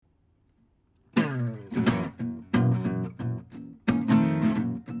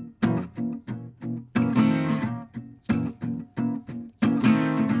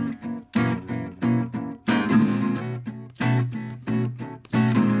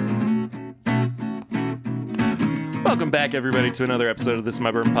Welcome back, everybody, to another episode of This Is My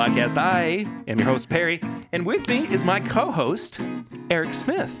Bourbon Podcast. I am your host, Perry, and with me is my co-host, Eric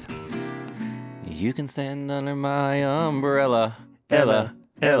Smith. You can stand under my umbrella, Ella,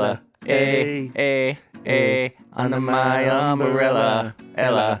 under my umbrella,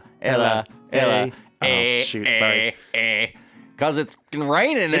 Ella. Oh, shoot, sorry. Because it's been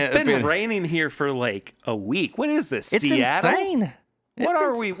raining. It's been raining here for like a week. What is this, It's Seattle? insane. What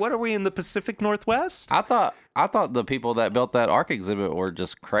are we? What are we in the Pacific Northwest? I thought the people that built that Ark exhibit were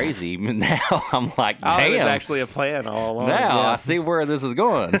just crazy. Now I'm like, Oh, damn. it was actually a plan all along. Now yeah. I see where this is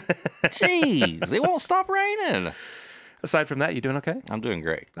going. Jeez, it won't stop raining. Aside from that, you doing okay? I'm doing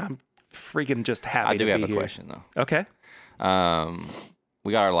great. I'm freaking just happy I to do be have a here. question though. Okay.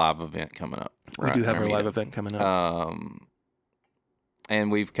 We got our live event coming up. We do have our live event coming up.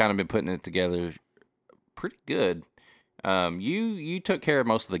 And we've kind of been putting it together pretty good. You took care of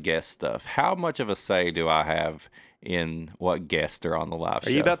most of the guest stuff. How much of a say do I have in what guests are on the live show?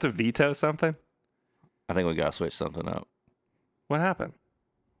 Are you about to veto something? I think we got to switch something up. What happened?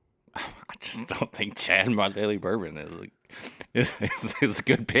 I just don't think Chad My Daily Bourbon is a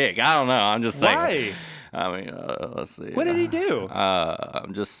good pick. I don't know. I'm just saying. Why? I mean, let's see. What did he do?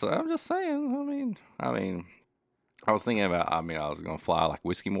 I'm just saying. I mean, I was thinking about. I was gonna fly like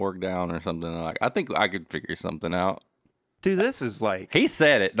Whiskey Morgue down or something. Like, I think I could figure something out. Dude, this is like... He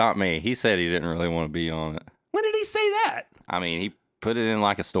said it, not me. He said he didn't really want to be on it. When did he say that? I mean, he put it in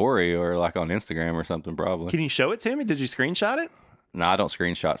like a story or like on Instagram or something, probably. Can you show it to me? Did you screenshot it? No, I don't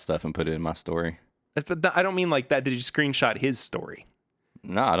screenshot stuff and put it in my story. But I don't mean like that. Did you screenshot his story?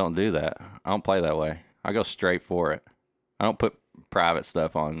 No, I don't do that. I don't play that way. I go straight for it. I don't put private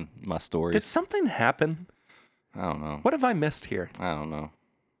stuff on my stories. Did something happen? I don't know. What have I missed here? I don't know.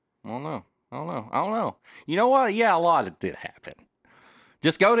 I don't know. You know what? Yeah, a lot did happen.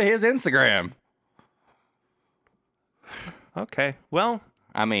 Just go to his Instagram. Okay, well...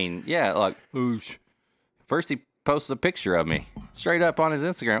 I mean, yeah, like, first he posts a picture of me straight up on his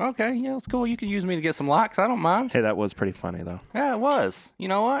Instagram. Okay, yeah, that's cool. You can use me to get some likes. I don't mind. Hey, that was pretty funny, though. Yeah, it was. You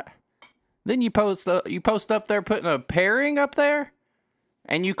know what? Then you post up there putting a pairing up there,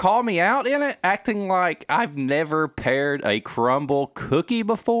 and you call me out in it, acting like I've never paired a crumble cookie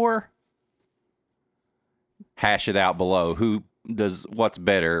before. Hash it out below. What's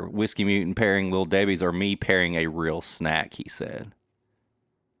better, Whiskey Mutant pairing Little Debbie's or me pairing a real snack, he said.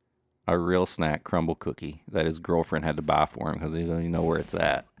 A real snack crumble cookie that his girlfriend had to buy for him because he doesn't even know where it's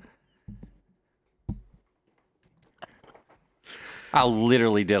at. I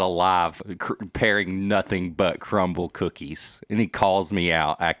literally did a live pairing nothing but crumble cookies, and he calls me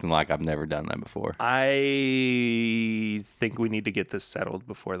out acting like I've never done that before. I think we need to get this settled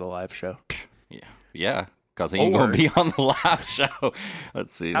before the live show. Yeah, because he ain't going to be on the live show.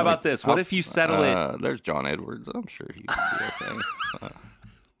 Let's see. How about this? What if you settle it? There's John Edwards. I'm sure he would be okay.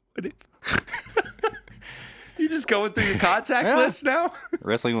 What if... You just going through your contact list now?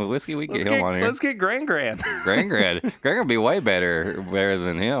 Wrestling with Whiskey, we get him on here. Let's get Gran. Gran will be way better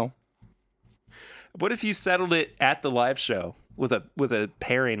than him. What if you settled it at the live show with a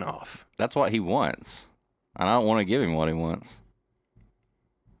pairing off? That's what he wants, and I don't want to give him what he wants.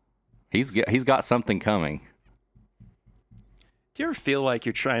 He's got something coming. Do you ever feel like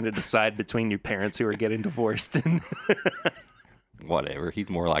you're trying to decide between your parents who are getting divorced? Whatever. He's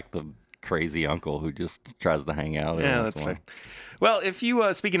more like the crazy uncle who just tries to hang out. Yeah, that's fair. Well, if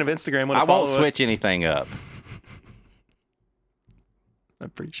you, speaking of Instagram, I won't switch anything up. I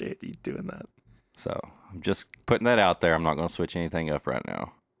appreciate you doing that. So I'm just putting that out there. I'm not going to switch anything up right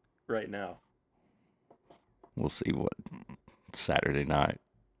now. Right now. We'll see what Saturday night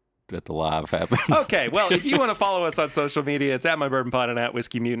at the live happens. Okay, well, if you want to follow us on social media, it's at My Bourbon Pod and at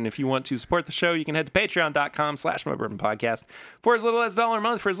Whiskey Mutant. If you want to support the show, you can head to patreon.com/MyBourbonPodcast. For as little as $1 a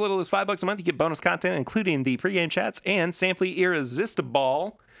month, for as little as $5 a month, you get bonus content, including the pregame chats and Simply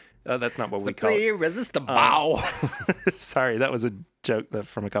Irresistible. That's not what we call it. Irresistible. Sorry, that was a joke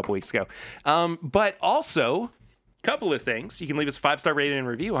from a couple weeks ago. But also... couple of things. You can leave us a 5-star rating and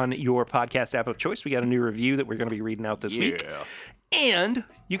review on your podcast app of choice. We got a new review that we're going to be reading out this week. And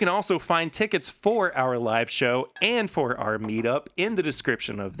you can also find tickets for our live show and for our meetup in the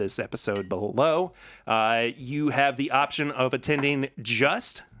description of this episode below. You have the option of attending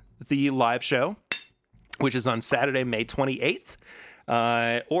just the live show, which is on Saturday, May 28th.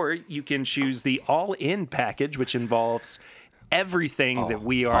 Or you can choose the all-in package, which involves everything that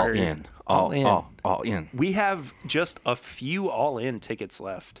we are... All in. We have just a few all-in tickets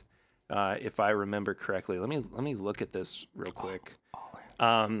left, if I remember correctly. Let me look at this real quick.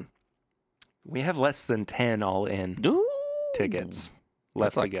 We have less than 10 all-in tickets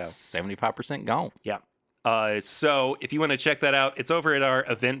left to go. 75% gone. Yeah. So if you want to check that out, it's over at our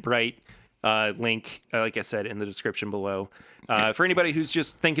Eventbrite link, like I said, in the description below. For anybody who's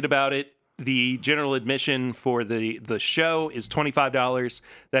just thinking about it, the general admission for the show is $25.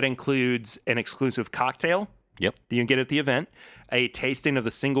 That includes an exclusive cocktail Yep. that you can get at the event, a tasting of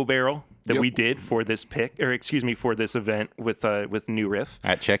the single barrel that we did for this for this event with New Riff.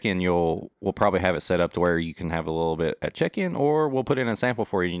 At check-in, we'll probably have it set up to where you can have a little bit at check-in, or we'll put in a sample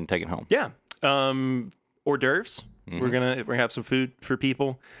for you and you can take it home. Yeah. Hors d'oeuvres. We're gonna have some food for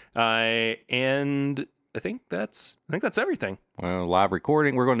people, and I think that's everything. Well, live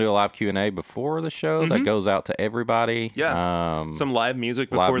recording. We're going to do a live Q&A before the show that goes out to everybody. Yeah. Some live music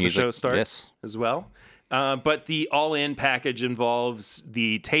before the show starts as well. But the all-in package involves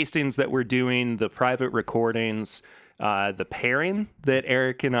the tastings that we're doing, the private recordings, the pairing that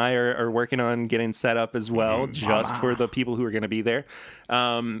Eric and I are working on getting set up as well, just for the people who are going to be there.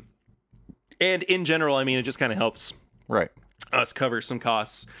 And in general, I mean, it just kind of helps us cover some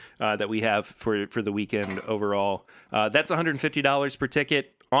costs that we have for the weekend overall. That's $150 per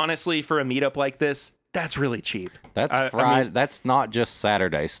ticket. Honestly, for a meetup like this, that's really cheap. That's Friday. I mean, that's not just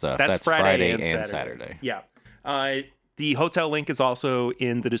Saturday stuff. That's Friday and Saturday. Yeah. The hotel link is also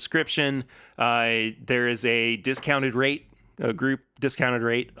in the description. There is a discounted rate, a group discounted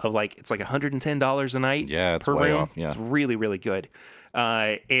rate of it's like $110 a night. Yeah, it's per way room. off. Yeah, it's really, really good.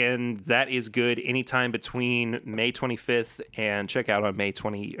 And that is good anytime between May 25th and check out on May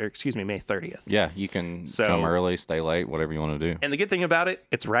 30th. Yeah, you can come early, stay late, whatever you want to do. And the good thing about it,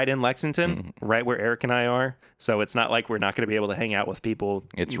 it's right in Lexington, right where Eric and I are. So it's not like we're not going to be able to hang out with people.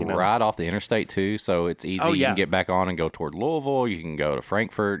 It's right off the interstate too, so it's easy. You can get back on and go toward Louisville. You can go to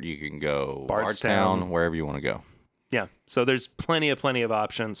Frankfort. You can go Bardstown, wherever you want to go. Yeah, so there's plenty of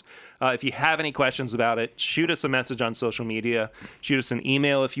options. If you have any questions about it, shoot us a message on social media. Shoot us an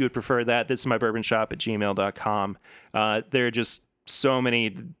email if you would prefer that. This is mybourbonshop@gmail.com. There are just so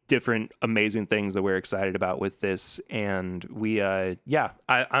many different amazing things that we're excited about with this. And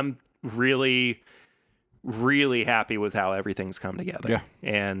I'm really, really happy with how everything's come together. Yeah.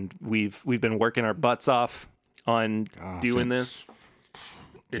 And we've been working our butts off on doing this.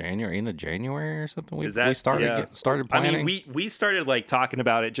 End of January or something. We started planning. I mean, we started talking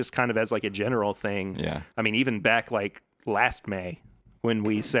about it just kind of as a general thing. Yeah. I mean, even back last May when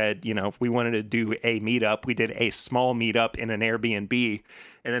we said, we wanted to do a meetup, we did a small meetup in an Airbnb,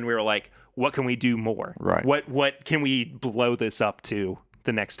 and then we were like, what can we do more? Right. What can we blow this up to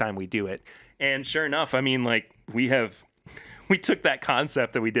the next time we do it? And sure enough, I mean, we took that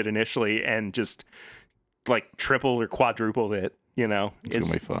concept that we did initially and just tripled or quadrupled it. It's gonna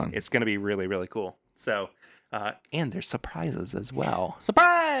be fun. It's gonna be really, really cool. So, and there's surprises as well.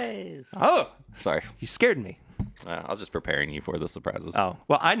 Surprise! Oh, sorry, you scared me. I was just preparing you for the surprises. Oh,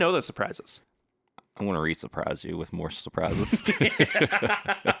 well, I know the surprises. I'm gonna re-surprise you with more surprises.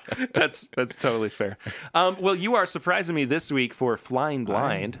 That's totally fair. Well, you are surprising me this week for Flying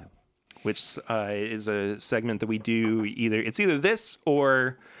Blind, which is a segment that we do either this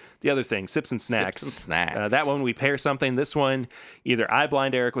or the other thing, Sips and Snacks. Sips and Snacks. That one we pair something. This one, either I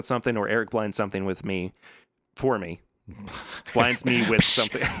blind Eric with something or Eric blinds something with me, for me. Blinds me with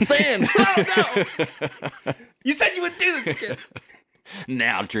something. Sand! Oh, no! You said you would do this again.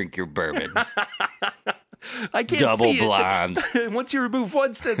 Now drink your bourbon. I can't Double see blind. It. Once you remove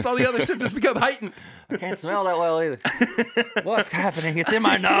one sense, all the other senses become heightened. I can't smell that well either. What's happening? It's in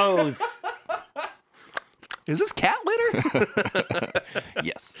my nose. Is this cat litter?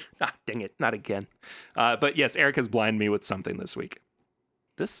 Yes. Ah, dang it. Not again. But yes, Eric has blinded me with something this week.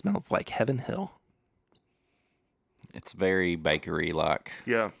 This smells like Heaven Hill. It's very bakery-like.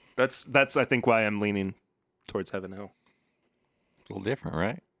 Yeah. That's I think why I'm leaning towards Heaven Hill. It's a little different,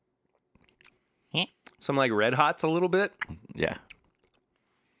 right? Some Red Hots a little bit. Yeah.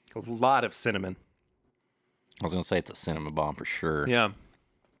 A lot of cinnamon. I was going to say it's a cinnamon bomb for sure. Yeah.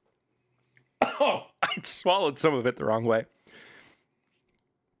 Oh, I swallowed some of it the wrong way.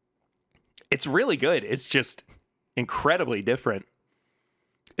 It's really good. It's just incredibly different.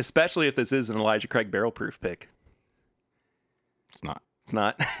 Especially if this is an Elijah Craig barrel proof pick. It's not. It's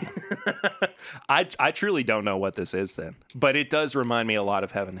not. I truly don't know what this is then. But it does remind me a lot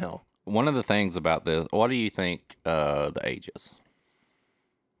of Heaven Hill. One of the things about this, what do you think the age is?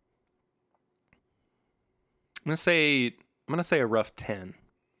 I'm gonna say a rough 10.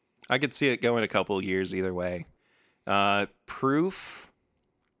 I could see it going a couple of years either way. Proof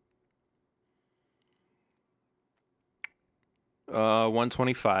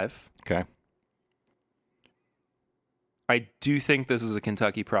 125. Okay. I do think this is a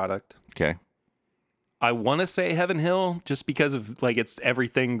Kentucky product. Okay. I want to say Heaven Hill just because of like it's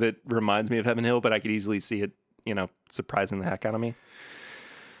everything that reminds me of Heaven Hill, but I could easily see it, surprising the heck out of me.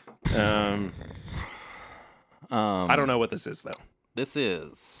 I don't know what this is though. This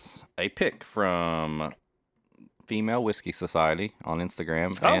is a pic from Female Whiskey Society on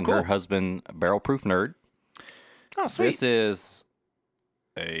Instagram and cool. her husband, Barrel Proof Nerd. Oh, sweet. This is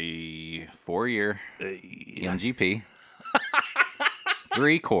a 4-year MGP,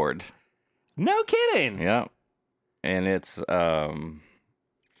 3-chord. No kidding. Yep. And it's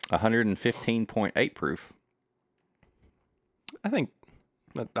 115.8 proof. I think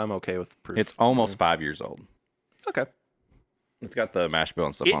I'm okay with proof. It's almost 5 years old. Okay. It's got the mash bill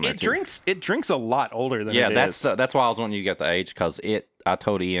and stuff on there too. It drinks a lot older than it that's is. that's why I was wanting you to get the age because I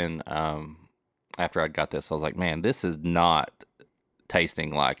told Ian after I got this, I was like, man, this is not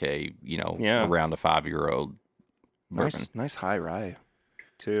tasting like a around a 5-year-old bourbon. Nice high rye,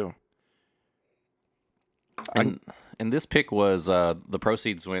 too. And this pick was the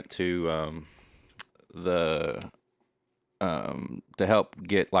proceeds went to to help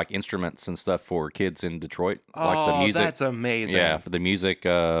get like instruments and stuff for kids in Detroit, like the music. That's amazing. Yeah, for the music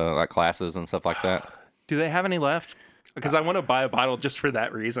like classes and stuff like that. Do they have any left? Because I want to buy a bottle just for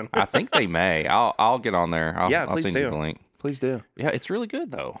that reason. I think they may. I'll get on there. I'll please send do. you the link. Please do. Yeah, it's really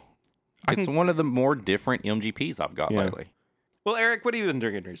good though. It's one of the more different MGPs I've got lately. Well, Eric, what have you been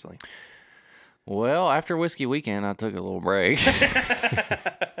drinking recently? Well, after Whiskey Weekend, I took a little break.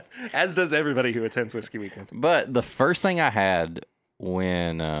 As does everybody who attends Whiskey Weekend. But the first thing I had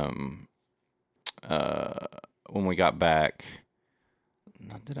when we got back,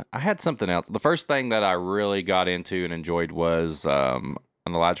 I had something else. The first thing that I really got into and enjoyed was an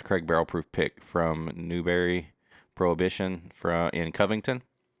Elijah Craig Barrel Proof pick from Newberry Prohibition in Covington.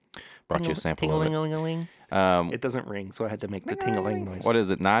 Brought you a sample of it. It doesn't ring, so I had to make the ting-a-ling noise. What is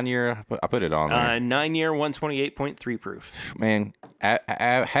it, 9-year? I put it on there. 9-year, 128.3 proof. Man,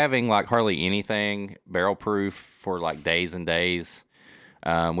 having like hardly anything barrel proof for like days and days.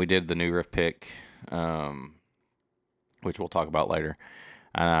 We did the New Riff pick, which we'll talk about later.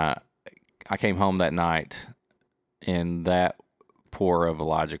 I came home that night, and that pour of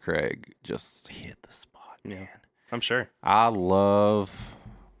Elijah Craig just hit the spot, man. Yeah, I'm sure. I love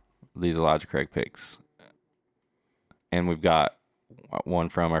these Elijah Craig picks. And we've got one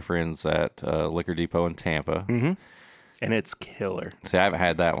from our friends at Liquor Depot in Tampa. Mm-hmm. And it's killer. See, I haven't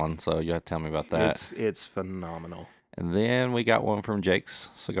had that one, so you have to tell me about that. It's phenomenal. And then we got one from Jake's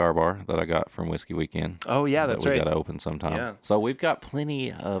Cigar Bar that I got from Whiskey Weekend. Oh, yeah, that's right. We got to open sometime. Yeah. So we've got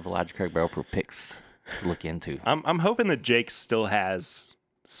plenty of Elijah Craig Barrel Proof picks to look into. I'm hoping that Jake still has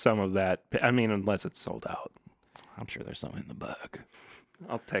some of that. I mean, unless it's sold out. I'm sure there's some in the bag.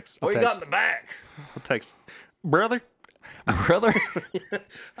 I'll text. What you got in the back? I'll text. Brother? Brother?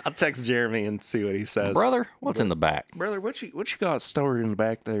 I'll text Jeremy and see what he says. Brother, what's in the back? Brother, what you got stored in the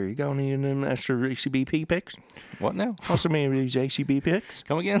back there? You got any of them extra ACBP picks? What now? What's some of these ACB picks?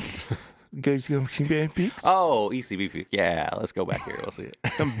 Come again? Guys, ACB picks? Oh, ECB pick. Yeah, let's go back here. Let's see it.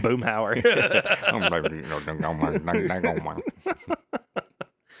 Boomhauer.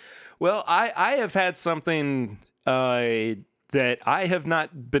 Well, I have had something that I have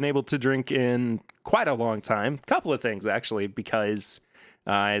not been able to drink in quite a long time. A couple of things, actually, because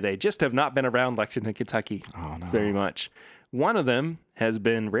they just have not been around Lexington, Kentucky very much. One of them has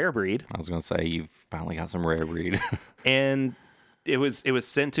been Rare Breed. I was going to say, you've finally got some Rare Breed. And it was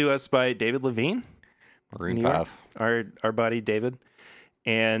sent to us by David Levine. Marine 5. Our buddy, David.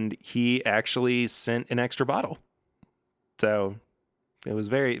 And he actually sent an extra bottle. So it was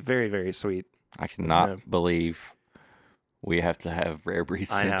very, very, very sweet. I cannot believe we have to have Rare Breed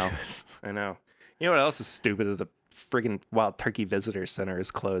sent to us. I know. You know what else is stupid? The friggin' Wild Turkey Visitor Center is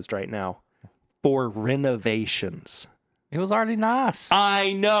closed right now for renovations. It was already nice.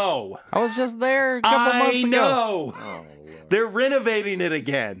 I know. I was just there a couple months ago. I know. Oh, they're renovating it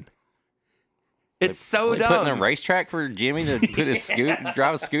again. It's so dumb. Putting a racetrack for Jimmy to put his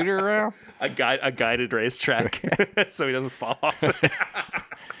drive a scooter around. A guided racetrack, so he doesn't fall off.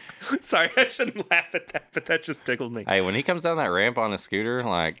 Sorry, I shouldn't laugh at that, but that just tickled me. Hey, when he comes down that ramp on a scooter,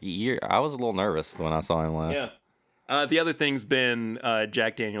 like I was a little nervous when I saw him last. Yeah. The other thing's been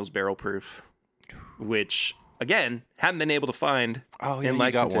Jack Daniel's Barrel Proof, which again haven't been able to find. Oh yeah, in you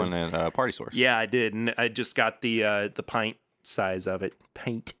Lexington. got one at Party Source. Yeah, I did, and I just got the pint size of it.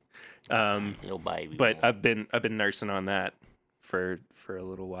 Pint. Little baby. But I've been nursing on that for a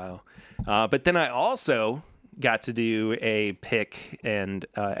little while. But then I also got to do a pick, and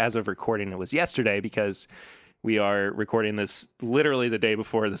as of recording, it was yesterday because we are recording this literally the day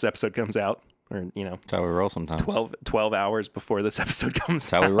before this episode comes out or, That's how we roll sometimes. 12 hours before this episode comes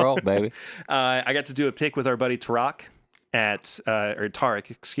That's how we roll, baby. I got to do a pick with our buddy Tarek or Tarek,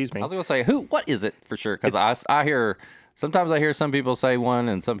 excuse me. I was going to say, what is it for sure? Because sometimes I hear some people say one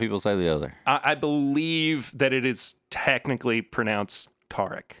and some people say the other. I believe that it is technically pronounced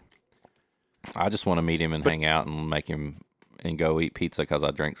Tarek. I just want to meet him and hang out and make him and go eat pizza because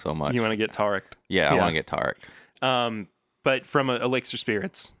I drink so much. You want to get Tarek'd? Yeah, I want to get Tarek'd. But from Elixir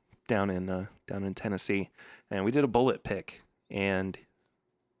Spirits down in Tennessee, and we did a bullet pick, and it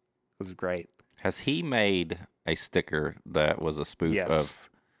was great. Has he made a sticker that was a spoof of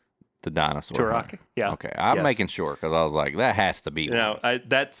the dinosaur? Turok, yeah. Okay, I'm making sure because I was like, that has to be one. No,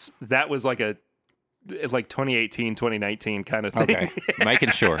 that was like 2018, 2019 kind of thing. Okay,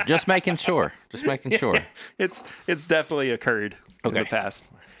 making sure. Just making sure. It's definitely occurred in the past.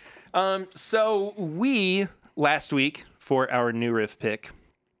 So we, last week, for our new riff pick,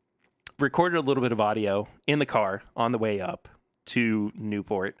 recorded a little bit of audio in the car on the way up to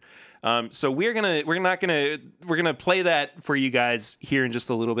Newport. So we're gonna play that for you guys here in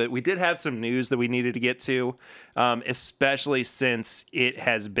just a little bit. We did have some news that we needed to get to, especially since it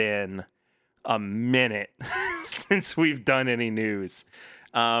has been a minute since we've done any news.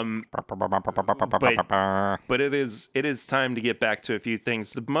 But it is time to get back to a few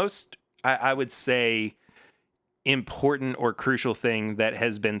things. The most I would say important or crucial thing that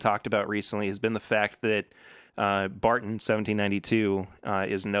has been talked about recently has been the fact that Barton 1792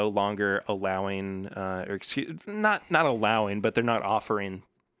 is no longer allowing, not allowing, but they're not offering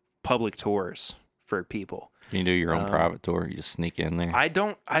public tours for people. Can you do your own private tour? You just sneak in there? I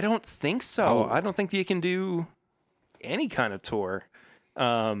don't think so. Oh. I don't think you can do any kind of tour.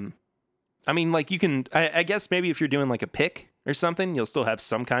 I mean, like you can, I guess maybe if you're doing like a pick or something, you'll still have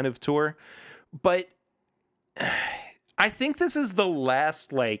some kind of tour. But I think this is the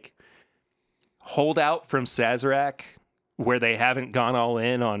last like holdout from Sazerac where they haven't gone all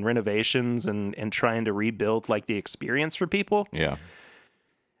in on renovations and trying to rebuild like the experience for people. Yeah.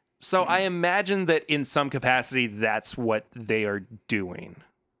 So I imagine that in some capacity, that's what they are doing,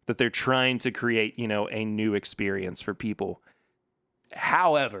 that they're trying to create, a new experience for people.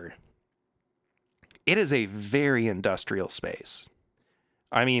 However, it is a very industrial space.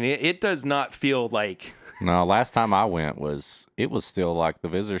 I mean, it does not feel like... No, last time I went it was still like the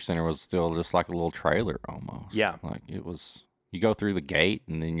visitor center was still just like a little trailer almost. Yeah. Like it was, you go through the gate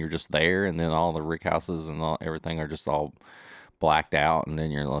and then you're just there and then all the rick houses and everything are just all blacked out and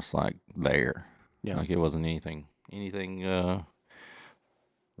then you're just like there. Yeah. Like it wasn't anything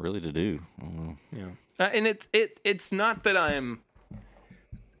really to do. Yeah. And it's not that I'm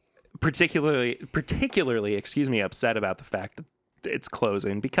particularly, upset about the fact that it's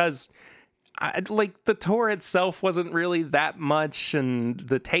closing because the tour itself wasn't really that much and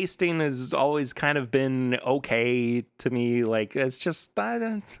the tasting has always kind of been okay to me. Like it's just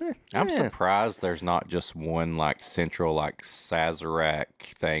I'm surprised there's not just one like central like Sazerac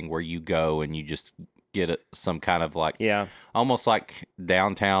thing where you go and you just get some kind of like almost like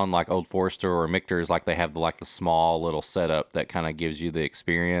downtown like Old Forester or Michter's, like they have the small little setup that kind of gives you the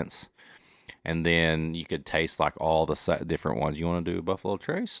experience. And then you could taste like all the different ones. You want to do Buffalo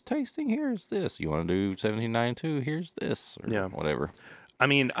Trace tasting? Here's this. You want to do 1792? Here's this. Or whatever. I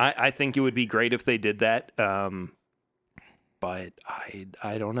mean, I think it would be great if they did that. But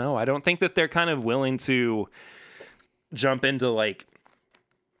I don't know. I don't think that they're kind of willing to jump into like,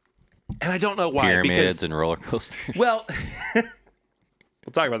 and I don't know why. Pyramids and roller coasters. Well, we'll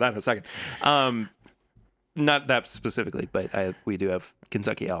talk about that in a second. Not that specifically, but we do have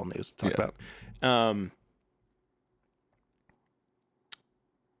Kentucky Owl news to talk about.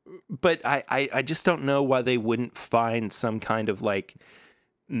 But I just don't know why they wouldn't find some kind of like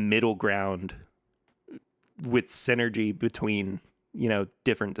middle ground with synergy between,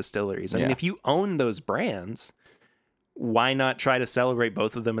 different distilleries. I mean, if you own those brands, why not try to celebrate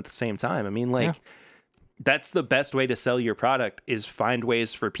both of them at the same time? I mean, that's the best way to sell your product is find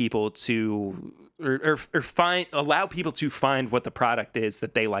ways for people to or allow people to find what the product is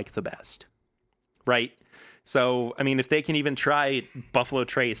that they like the best. Right? So, I mean, if they can even try Buffalo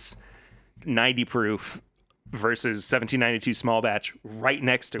Trace 90 proof versus 1792 small batch right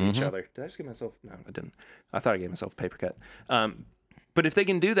next to each other. Did I just give myself? No, I didn't. I thought I gave myself a paper cut. But if they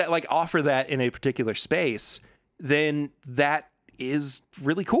can do that, like offer that in a particular space, then that is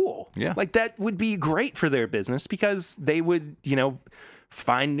really cool. Yeah. Like that would be great for their business because they would,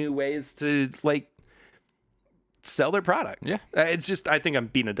 find new ways to like sell their product. Yeah. It's just, I think I'm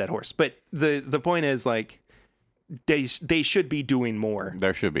beating a dead horse, but the point is like they should be doing more.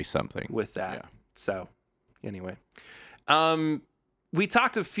 There should be something with that. Yeah. So anyway, we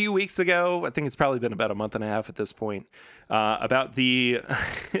talked a few weeks ago, I think it's probably been about a month and a half at this point, about the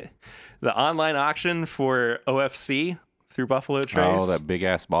the online auction for OFC through Buffalo Trace. Oh, that big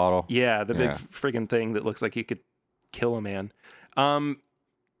ass bottle. Yeah, the big friggin' thing that looks like you could kill a man.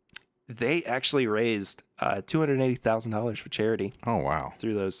 They actually raised $280,000 for charity. Oh, wow.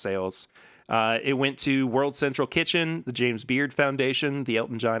 Through those sales. It went to World Central Kitchen, the James Beard Foundation, the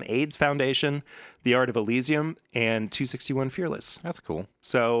Elton John AIDS Foundation, the Art of Elysium, and 261 Fearless. That's cool.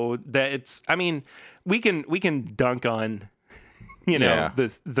 So that it's, I mean, we can dunk on,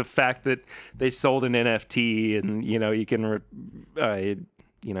 the fact that they sold an NFT, and you can,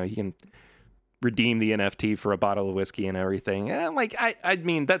 you can redeem the NFT for a bottle of whiskey and everything. And I'm like, I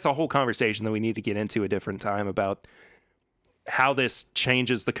mean, that's a whole conversation that we need to get into a different time about how this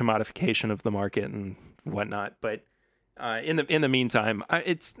changes the commodification of the market and whatnot. But in the meantime,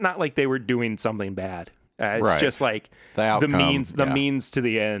 it's not like they were doing something bad. It's just like the means to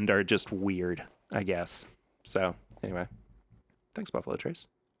the end are just weird, I guess. So anyway, thanks, Buffalo Trace.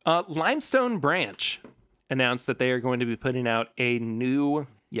 Limestone Branch announced that they are going to be putting out a new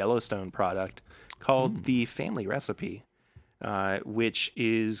Yellowstone product called the Family Recipe, which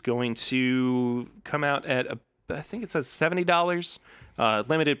is going to come out at I think it says $70.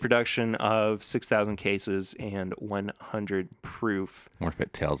 Limited production of 6,000 cases and 100 proof. Or if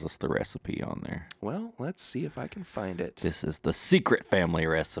it tells us the recipe on there. Well, let's see if I can find it. This is the secret family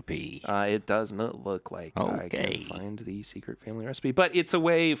recipe. It does not look like I Okay. can find the secret family recipe, but it's a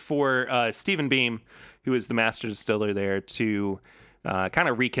way for Stephen Beam, who is the master distiller there, to kind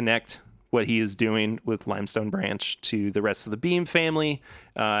of reconnect what he is doing with Limestone Branch to the rest of the Beam family.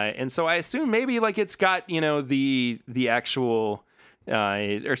 And so I assume maybe like it's got, the actual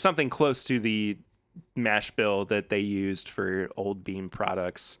or something close to the mash bill that they used for old Beam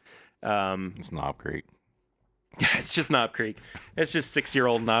products. It's Knob Creek. Yeah, it's just Knob Creek. It's just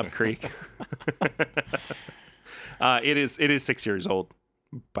 6-year-old Knob Creek. It is 6 years old,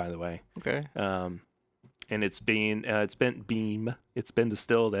 by the way. Okay. And it's been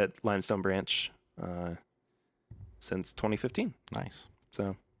distilled at Limestone Branch since 2015. Nice.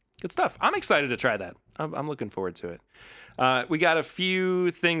 So good stuff. I'm excited to try that. I'm looking forward to it. We got a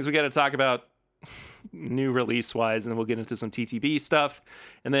few things we got to talk about new release wise, and then we'll get into some TTB stuff,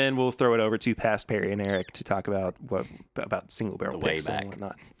 and then we'll throw it over to past Perry and Eric to talk about single barrel picks and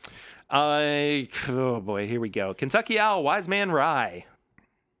whatnot. Oh boy, here we go. Kentucky Owl Wise Man Rye.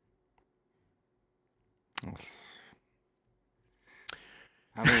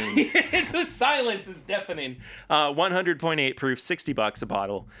 I mean, the silence is deafening. 100.8 proof, $60 a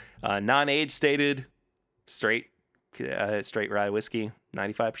bottle. Non-age stated, straight rye whiskey,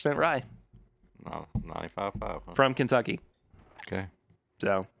 95% rye. Oh, 95.5. Huh? From Kentucky. Okay.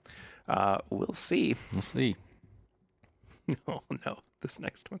 So, we'll see. We'll see. Oh no, this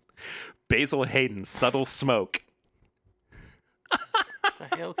next one. Basil Hayden Subtle Smoke. What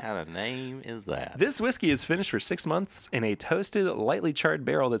the hell kind of name is that? This whiskey is finished for 6 months in a toasted, lightly charred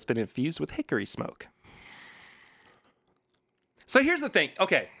barrel that's been infused with hickory smoke. So here's the thing.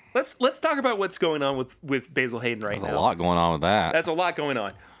 Okay, let's talk about what's going on with Basil Hayden right now. There's a lot going on with that. That's a lot going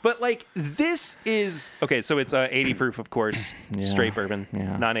on. But like this is okay. So it's 80 proof, of course, straight bourbon,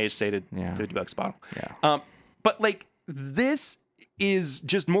 non-age stated, $50 a bottle. Yeah. But like this is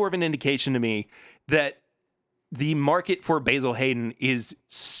just more of an indication to me that the market for Basil Hayden is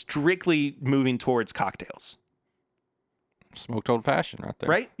strictly moving towards cocktails. Smoked old fashioned right there.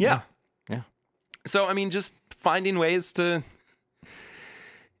 Right? Yeah. Yeah. So, I mean, just finding ways to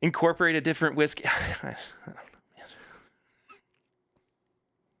incorporate a different whiskey.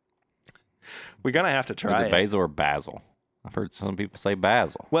 We're going to have to try Is it basil or basil? I've heard some people say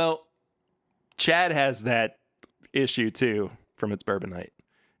basil. Well, Chad has that issue too from its bourbon night.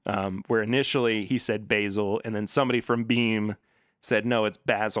 Where initially he said basil, and then somebody from Beam said, no, it's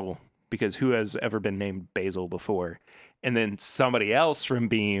basil, because who has ever been named Basil before? And then somebody else from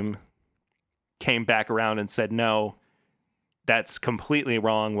Beam came back around and said, no, that's completely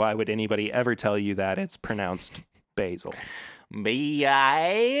wrong. Why would anybody ever tell you that? It's pronounced basil.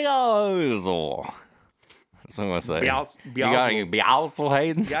 Basil. That's what I'm going to say. You got any Basil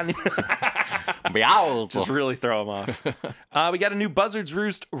Hayden? Basil. Just really throw them off. We got a new Buzzard's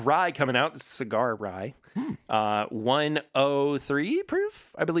Roost rye coming out. It's cigar rye. 103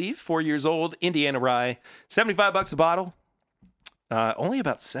 proof, I believe. 4 years old. Indiana rye. $75 a bottle. Only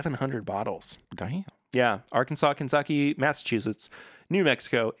about 700 bottles. Damn. Yeah. Arkansas, Kentucky, Massachusetts, New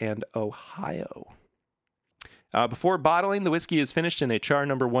Mexico, and Ohio. Before bottling, the whiskey is finished in a char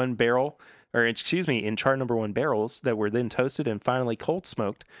number 1 barrel, in char number 1 barrels that were then toasted and finally cold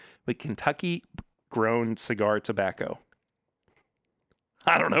smoked with Kentucky grown cigar tobacco.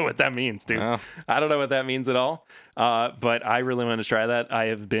 I don't know what that means, dude. Well. I don't know what that means at all. But I really want to try that. I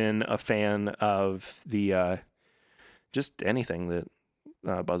have been a fan of the just anything that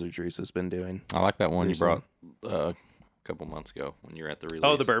Buzzard Juice has been doing. I like that one Recently. you brought a couple months ago when you were at the release.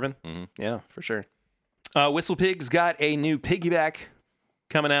 Oh, the bourbon? Mm-hmm. Yeah, for sure. Whistle Pig's got a new piggyback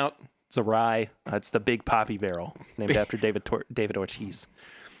coming out. It's a rye. It's the Big Poppy Barrel, named after David Ortiz.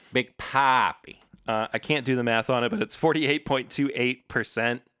 Big Poppy. I can't do the math on it, but it's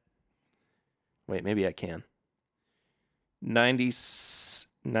 48.28%. Wait, maybe I can.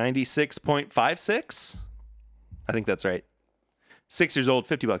 96.56? I think that's right. 6 years old,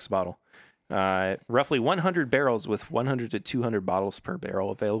 $50 a bottle. Roughly 100 barrels with 100 to 200 bottles per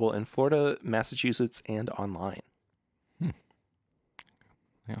barrel available in Florida, Massachusetts, and online.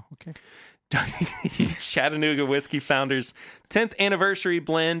 Yeah, okay. Chattanooga Whiskey Founders 10th anniversary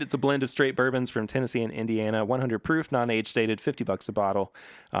blend. It's a blend of straight bourbons from Tennessee and Indiana, 100 proof, non-age stated, $50 a bottle,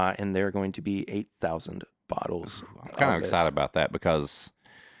 and they're going to be 8,000 bottles. I'm kind of excited about that because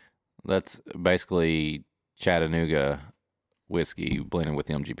that's basically Chattanooga whiskey blended with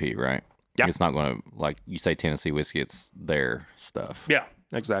MGP, right? Yeah. It's not going to, like you say, Tennessee whiskey, it's their stuff. Yeah,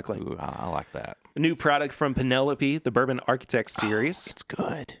 exactly. Ooh, I like that. A new product from Penelope, the Bourbon Architect series. It's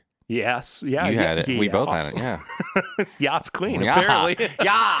good. Yes. Yeah. You had it. We both awesome. had it. Yeah. Yacht's Queen, Yeah. apparently.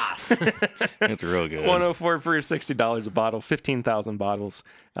 Yes. It's real good. 104 proof, $60 a bottle, 15,000 bottles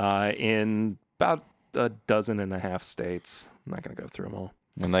in about a dozen and a half states. I'm not going to go through them all.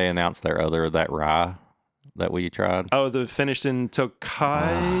 When they announced that rye that we tried, Oh, the finished in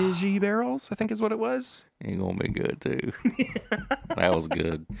Tokaji barrels, I think is what it was. it's going to be good too. That was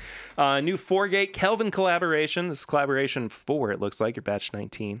good. New 4-Gate Kelvin collaboration. This is collaboration 4, it looks like, your batch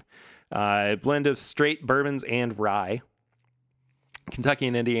 19. A blend of straight bourbons and rye. Kentucky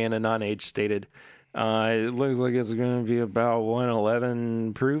and Indiana, non-age stated. It looks like it's going to be about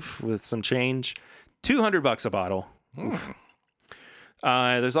 111 proof with some change. $200 a bottle.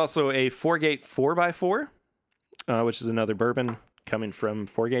 There's also a 4-Gate 4x4, which is another bourbon coming from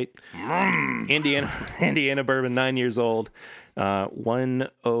 4-Gate. Indiana bourbon, 9 years old.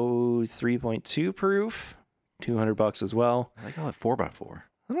 103.2 proof. $200 as well. They call it 4x4.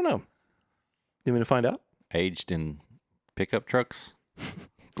 I don't know. You want me to find out? Aged in pickup trucks.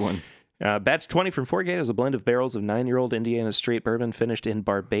 One. Batch 20 from 4-Gate is a blend of barrels of 9-year-old Indiana straight bourbon finished in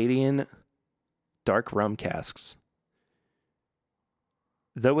Barbadian dark rum casks.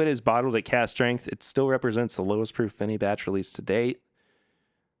 Though it is bottled at cask strength, it still represents the lowest proof of any batch released to date.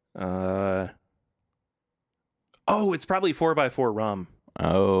 Oh, it's probably 4x4 rum.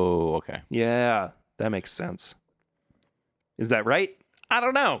 Oh, okay. Yeah, that makes sense. Is that right? I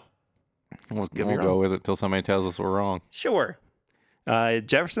don't know. We'll Get me go wrong. with it till somebody tells us we're wrong. Sure.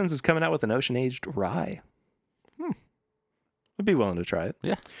 Jefferson's is coming out with an ocean-aged rye. I'd be willing to try it.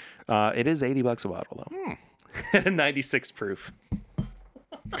 Yeah. It is $80 a bottle, though. At a 96 proof.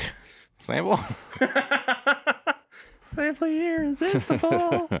 Sample. Sample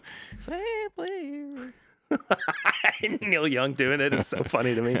irresistible. Sample here. Neil Young doing it is so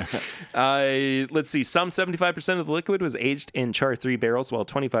funny to me. Let's see. Some 75% of the liquid was aged in char 3 barrels, while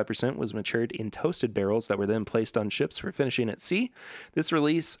 25% was matured in toasted barrels that were then placed on ships for finishing at sea. This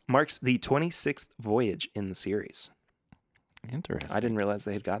release marks the 26th voyage in the series. Interesting. I didn't realize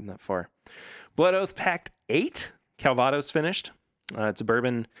they had gotten that far. Blood Oath Pact 8. Calvados finished. It's a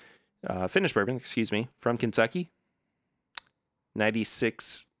bourbon, finished bourbon, from Kentucky.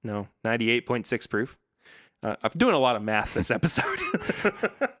 98.6 proof. I'm doing a lot of math this episode.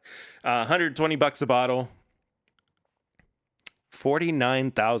 $120 a bottle.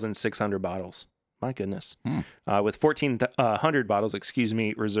 49,600 bottles. My goodness. With 1,400 bottles,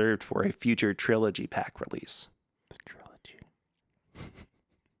 reserved for a future trilogy pack release. The trilogy.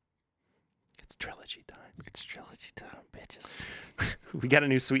 It's trilogy time. It's trilogy time, bitches. We got a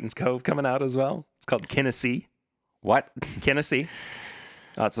new Sweetens Cove coming out as well. It's called Tennessee. What? Tennessee.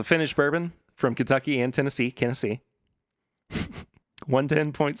 It's a finished bourbon from Kentucky and Tennessee.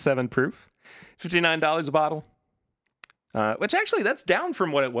 110.7 proof. $59 a bottle. Which actually, that's down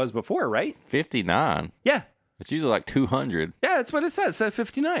from what it was before, right? 59. Yeah. It's usually like 200. Yeah, that's what it says.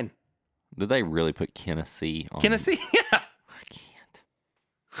 59. Did they really put Tennessee on? Tennessee, yeah. I can't.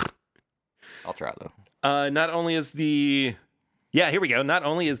 I'll try though. Not only is the... Yeah, here we go. Not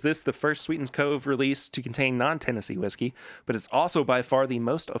only is this the first Sweetens Cove release to contain non-Tennessee whiskey, but it's also by far the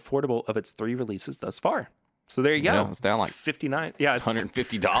most affordable of its 3 releases thus far. So there you go. Yeah, it's down like 59. Yeah, it's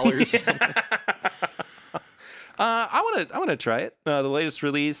 $150 or something. I want to try it. The latest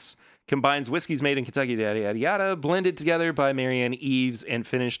release combines whiskeys made in Kentucky, yada yada yada, blended together by Marianne Eaves and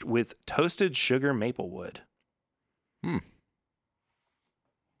finished with toasted sugar maple wood.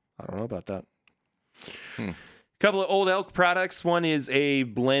 I don't know about that. Couple of Old Elk products. One is a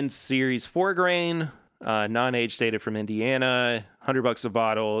blend series 4-grain, non-age stated from Indiana, $100 a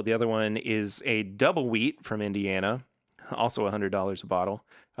bottle. The other one is a double wheat from Indiana, also $100 a bottle.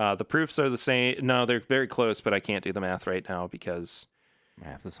 The proofs are the same. No, they're very close, but I can't do the math right now because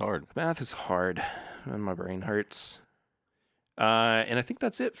Math is hard. math is hard and my brain hurts. And I think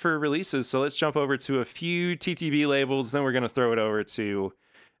that's it for releases. So let's jump over to a few TTB labels. Then we're going to throw it over to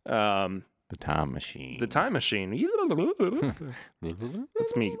The time machine. the time machine.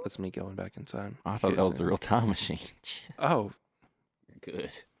 That's me going back in time. I thought that was the real time machine. Oh,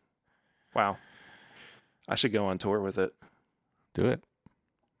 Good. wow. I should go on tour with it. Do it.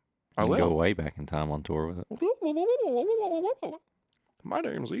 I You can will. go way back in time on tour with it. My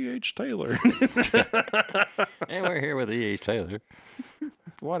name's E.H. Taylor. And we're here with E.H. Taylor.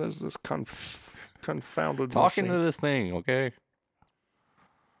 What is this confounded Talking machine? to this thing, okay?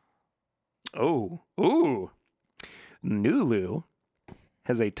 Oh, ooh. Nulu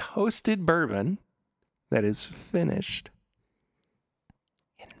has a toasted bourbon that is finished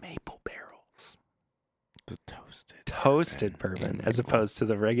in maple barrels. The toasted. Toasted bourbon, in as maple. opposed to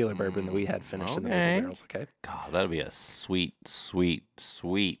the regular bourbon that we had finished in the Okay. maple barrels, okay? God, that'll be a sweet, sweet,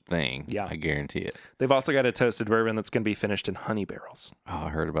 sweet thing. Yeah. I guarantee it. They've also got a toasted bourbon that's going to be finished in honey barrels. Oh, I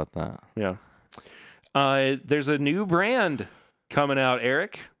heard about that. Yeah. There's a new brand coming out,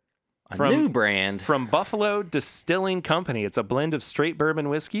 Eric. A new brand. From Buffalo Distilling Company. It's a blend of straight bourbon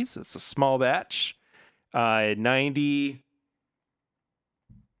whiskeys. It's a small batch, 93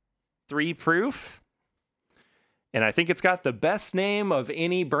 proof. And I think it's got the best name of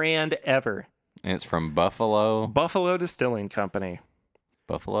any brand ever. And it's from Buffalo. Buffalo Distilling Company.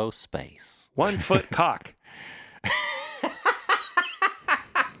 Buffalo Space. 1 foot cock.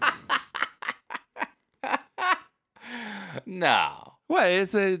 No. What?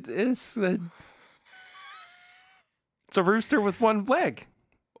 It's a rooster with one leg.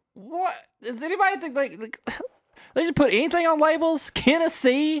 What? Does anybody think like they just put anything on labels?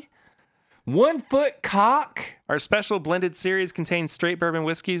 Tennessee? 1 foot cock? Our special blended series contains straight bourbon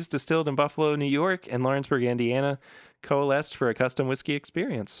whiskeys distilled in Buffalo, New York, and Lawrenceburg, Indiana, coalesced for a custom whiskey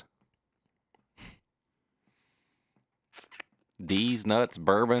experience. D's nuts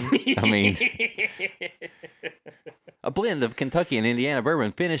bourbon. I mean, a blend of Kentucky and Indiana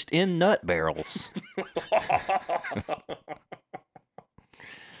bourbon finished in nut barrels.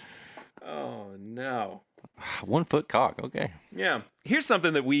 Oh, no. 1 foot cock. Okay. Yeah. Here's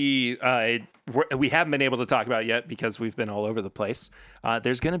something that we haven't been able to talk about yet because we've been all over the place.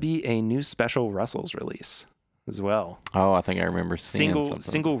 There's going to be a new special Russell's release as well. Oh, I think I remember seeing something.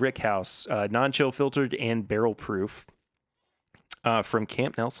 Single Rick House, non-chill filtered and barrel proof from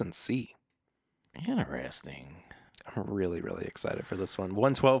Camp Nelson C. Interesting. I'm really, really excited for this one.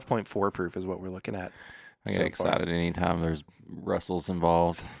 112.4 proof is what we're looking at. I get so excited anytime there's Russells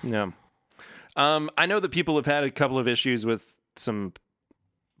involved. Yeah. I know that people have had a couple of issues with some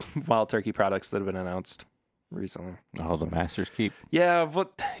Wild Turkey products that have been announced recently. Oh, the Master's Keep. Yeah.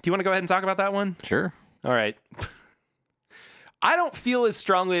 What? Do you want to go ahead and talk about that one? Sure. All right. I don't feel as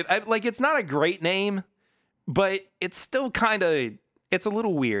strongly. Like, it's not a great name, but it's still kind of, it's a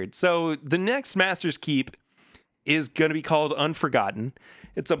little weird. So the next Master's Keep is going to be called Unforgotten.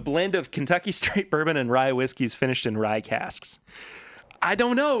 It's a blend of Kentucky straight bourbon and rye whiskeys finished in rye casks. I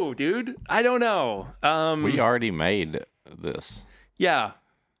don't know, dude. I don't know. We already made this. Yeah,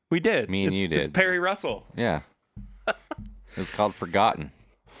 we did. Me and you It's did. Perry Russell. Yeah. It's called Forgotten.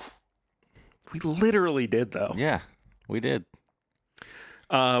 We literally did, though. Yeah, we did.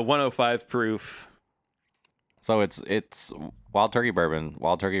 105 proof. So it's Wild Turkey bourbon,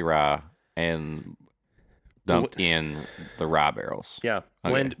 Wild Turkey rye, and dumped in the rye barrels. Yeah,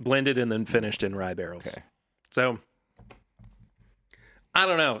 Okay. blended and then finished in rye barrels. Okay. So, I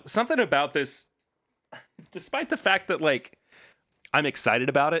don't know. Something about this, despite the fact that, like, I'm excited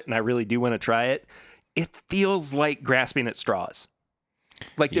about it and I really do want to try it, it feels like grasping at straws.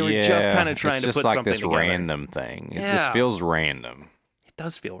 Like they were just kind of trying to it's put just like something this together. random thing. It Yeah. just feels random. It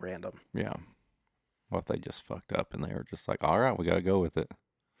does feel random. Yeah. What if they just fucked up and they were just like, all right, we got to go with it.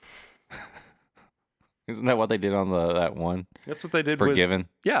 Isn't that what they did on that one? That's what they did Forgiven? with...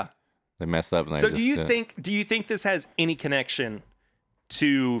 Yeah. They messed up and they So just do you did. think this has any connection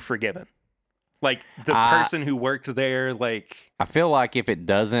to Forgiven? Like the person who worked there, like... I feel like if it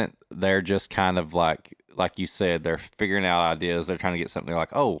doesn't, they're just kind of like you said, they're figuring out ideas. They're trying to get something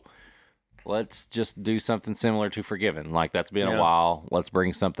like, oh, let's just do something similar to Forgiven. Like, that's been Yeah. a while. Let's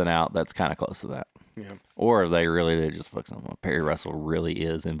bring something out that's kind of close to that. Yeah. Or they really did just fuck something up. Perry Russell really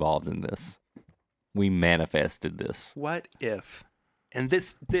is involved in this. We manifested this. What if and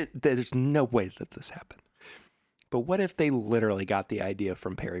there's no way that this happened. But what if they literally got the idea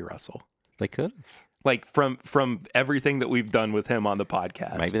from Perry Russell? They could. Like from everything that we've done with him on the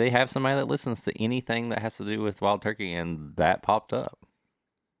podcast. Maybe they have somebody that listens to anything that has to do with wild turkey, and that popped up.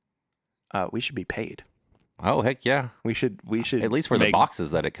 We should be paid. Oh, heck yeah. We should At least for the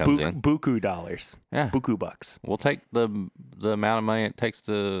boxes that it comes in. Buku dollars. Yeah. Buku bucks. We'll take the amount of money it takes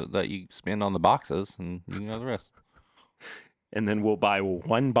that you spend on the boxes, and you can have the rest. And then we'll buy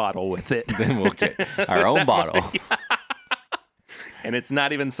one bottle with it. Then we'll get our own bottle. And it's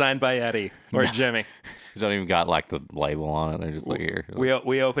not even signed by Eddie or Jimmy. You don't even got like the label on it. They're just like, here.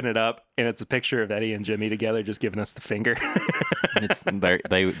 We open it up, and it's a picture of Eddie and Jimmy together, just giving us the finger.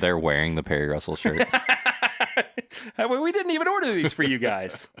 They're wearing the Perry Russell shirts. We didn't even order these for you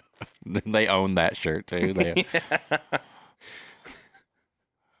guys. They own that shirt too.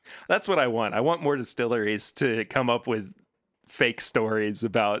 That's what I want. I want more distilleries to come up with fake stories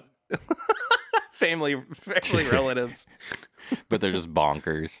about family relatives. But they're just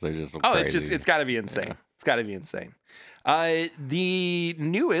bonkers. They're just crazy. It's got to be insane. Yeah. It's got to be insane. The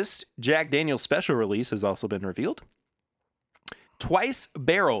newest Jack Daniel's special release has also been revealed. Twice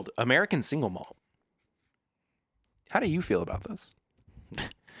barreled American single malt. How do you feel about this?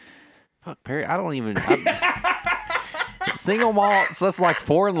 Fuck, Perry, I don't even... single malts, that's like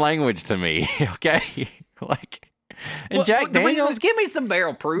foreign language to me, okay? And Jack Daniels, give me some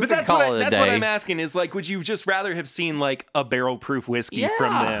barrel proof. But that's what I'm asking is, like, would you just rather have seen like a barrel proof whiskey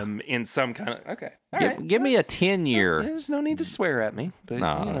from them in some kind of Give me a 10-year. There's no need to swear at me. But,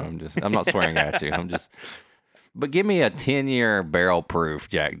 no, I'm not swearing at you. But give me a 10-year barrel proof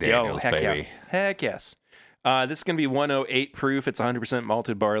Jack Daniels, heck baby. Yeah. Heck yes. This is going to be 108 proof. It's 100%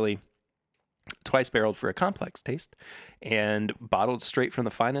 malted barley, twice barreled for a complex taste, and bottled straight from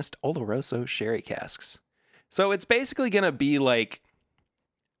the finest Oloroso sherry casks. So it's basically going to be like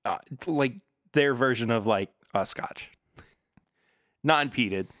their version of like a scotch.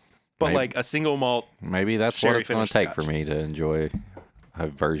 Non-peated, but like a single malt. Maybe that's what it's going to take for me to enjoy a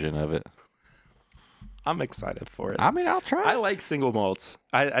version of it. I'm excited for it. I mean, I'll try. I like single malts.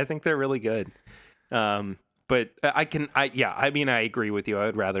 I think they're really good. But I agree with you. I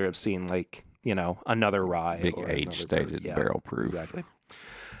would rather have seen like, another rye. Big age-stated barrel proof. Exactly.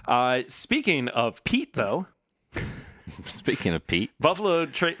 Speaking of peat, though. Speaking of Pete. Buffalo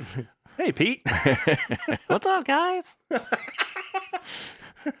Trace. Hey, Pete. What's up, guys?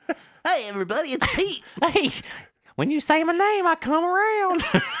 Hey, everybody, it's Pete. Hey, when you say my name, I come around.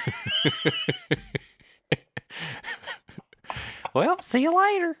 Well, see you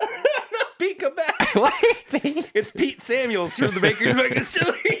later. Pete, come back. Wait, Pete. It's Pete Samuels from the Maker's Mark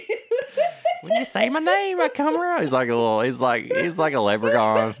Distillery. When you say my name, I come around. He's like a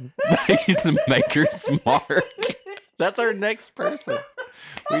leprechaun. He's the Maker's Mark. That's our next person.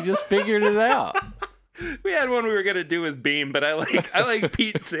 We just figured it out. We had one we were gonna do with Beam, but I like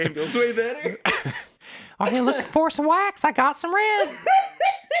Pete Samuels way better. Are you looking for some wax? I got some red.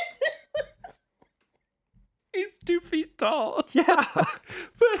 He's 2 feet tall. Yeah.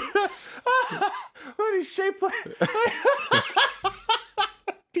 But he's shaped like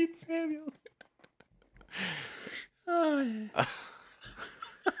Pete Samuels.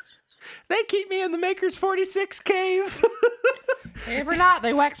 They keep me in the Maker's 46 cave. Every night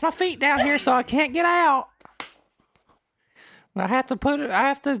they wax my feet down here so I can't get out. I have to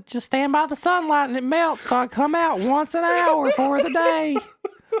just stand by the sunlight and it melts so I come out once an hour for the day.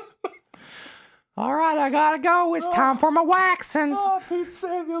 All right, I gotta go. It's time for my waxing. Oh, Pete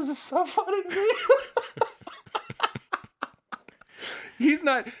Samuels is so funny to me. He's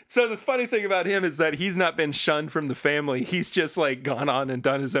not. So the funny thing about him is that he's not been shunned from the family. He's just like gone on and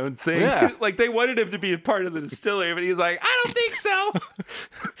done his own thing. Yeah. Like they wanted him to be a part of the distillery, but he's like, I don't think so.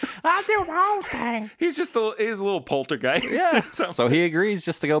 I do my own thing. He's just he's a little poltergeist. Yeah. So he agrees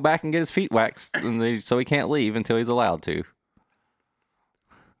just to go back and get his feet waxed, so he can't leave until he's allowed to.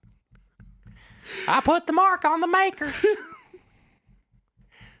 I put the mark on the Makers.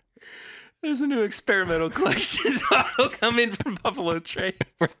 There's a new experimental collection bottle coming from Buffalo Trace.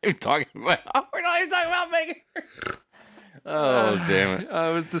 We're not even talking about Makers. Oh, damn it.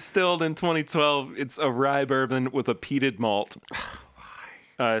 It was distilled in 2012. It's a rye bourbon with a peated malt.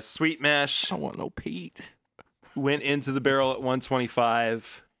 Sweet mash. I don't want no peat. Went into the barrel at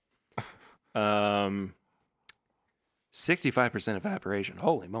 125. 65% evaporation.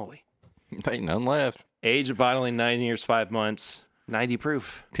 Holy moly. Ain't none left. Age of bottling 9 years, 5 months, 90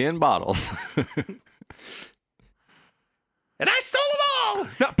 proof. 10 bottles. And I stole them all!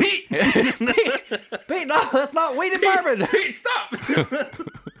 No, Pete! Pete, no, that's not weeded bourbon. Pete, stop!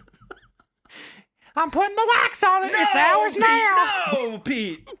 I'm putting the wax on it. It's ours now. No,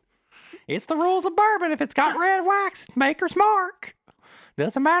 Pete. It's the rules of bourbon. If it's got red wax, it's maker's mark.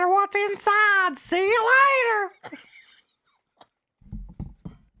 Doesn't matter what's inside. See you later.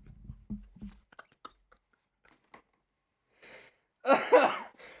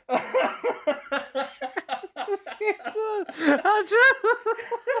 I'll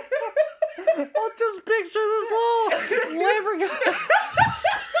just picture this little leprechaun.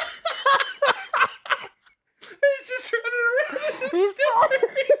 He's just running around.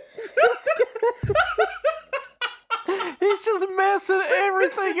 He's just messing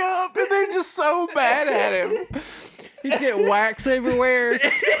everything up, and they're just so bad at him. He's getting wax everywhere.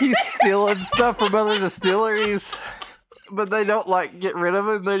 He's stealing stuff from other distilleries, but they don't like get rid of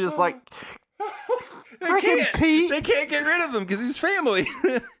him. They're just like, freaking Pete. They can't get rid of him because he's family.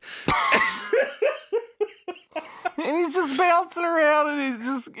 And he's just bouncing around, and he's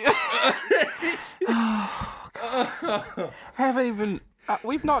just.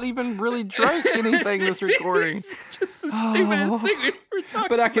 We've not even really drank anything this recording. It's just the stupidest thing we were talking about.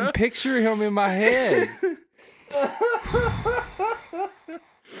 But I can picture him in my head.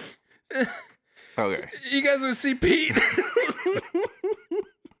 Okay. You guys want to see Pete?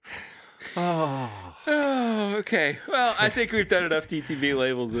 Oh, okay. Well, I think we've done enough TTV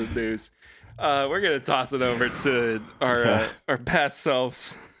labels and news. We're going to toss it over to our past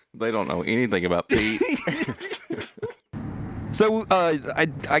selves. they don't know anything about Pete. So I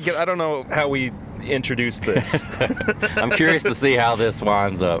don't know how we introduce this. I'm curious to see how this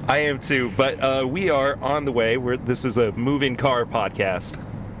winds up. I am too, but we are on the way. This is a moving car podcast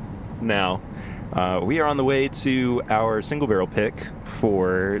now. We are on the way to our single barrel pick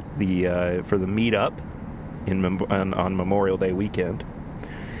for the meetup on Memorial Day weekend.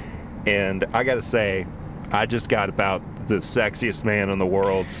 And I got to say, I just got about the sexiest man in the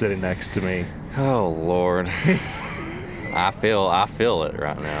world sitting next to me. Oh Lord. I feel it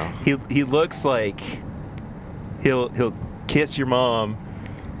right now. He looks like he'll kiss your mom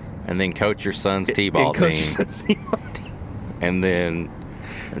And then coach your son's t-ball team. And then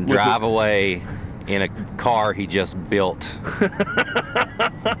drive away in a car he just built.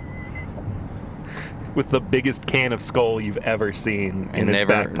 With the biggest can of Skull you've ever seen in his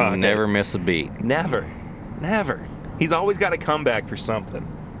back pocket. Never miss a beat. Never. He's always got a comeback for something.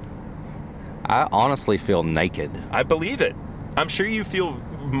 I honestly feel naked. I believe it. I'm sure you feel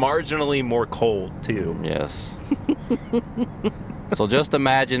marginally more cold, too. Yes. So just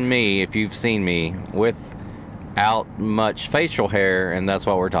imagine me, if you've seen me, without much facial hair, and that's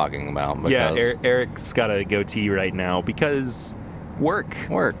what we're talking about. Yeah, Eric's got a goatee right now because work.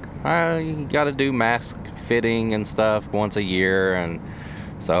 You got to do mask fitting and stuff once a year, and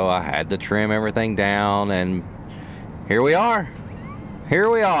so I had to trim everything down, and here we are.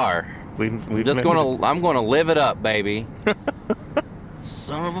 I'm gonna live it up, baby.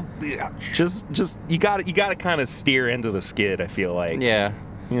 Son of a bitch. Just you gotta kind of steer into the skid. I feel like. Yeah.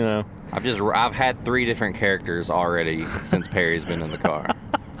 You know. I've had 3 different characters already since Perry's been in the car.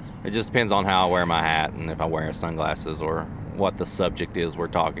 It just depends on how I wear my hat and if I wear sunglasses or what the subject is we're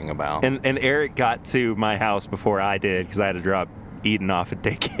talking about. And Eric got to my house before I did because I had to drop Eden off at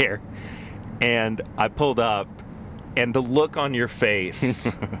daycare, and I pulled up, and the look on your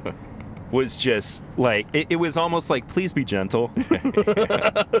face. Was just like it was almost like, please be gentle.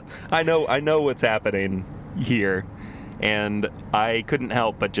 I know what's happening here, and I couldn't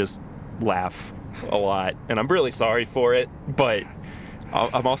help but just laugh a lot, and I'm really sorry for it, but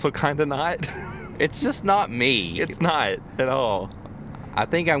I'm also kind of not. It's just not me. It's not at all. I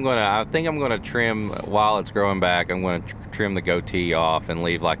think I'm gonna trim while it's growing back. I'm gonna trim the goatee off and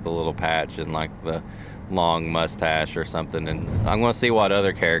leave like the little patch and like the long mustache or something, and I'm going to see what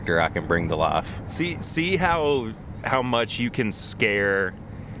other character I can bring to life. See how much you can scare,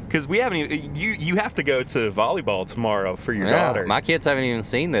 because we haven't even, you have to go to volleyball tomorrow for your daughter. My kids haven't even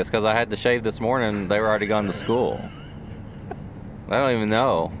seen this because I had to shave this morning. They were already gone to school. I don't even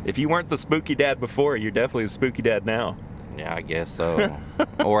know. If you weren't the spooky dad before, you're definitely the spooky dad now. Yeah, I guess so.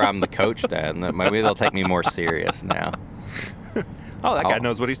 Or I'm the coach dad. Maybe they'll take me more serious now. Oh, that guy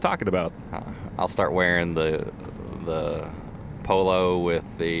knows what he's talking about. I'll start wearing the polo with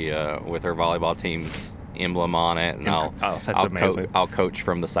with her volleyball team's emblem on it, and that's amazing. I'll coach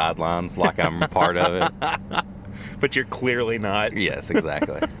from the sidelines like I'm part of it. But you're clearly not. Yes,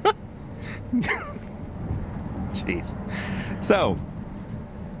 exactly. Jeez. So,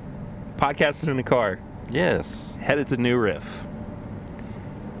 podcasting in the car. Yes. Headed to New Riff.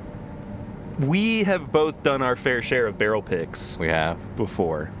 We have both done our fair share of barrel picks. We have.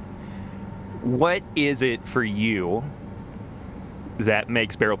 Before. What is it for you that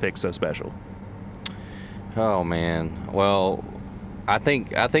makes barrel picks so special? Oh man. Well, I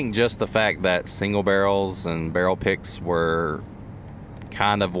think just the fact that single barrels and barrel picks were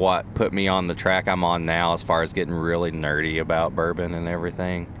kind of what put me on the track I'm on now as far as getting really nerdy about bourbon and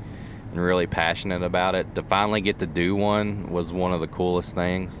everything and really passionate about it. To finally get to do one was one of the coolest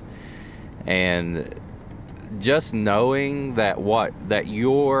things. And just knowing that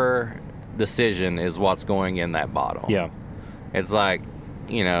your decision is what's going in that bottle. Yeah. It's like,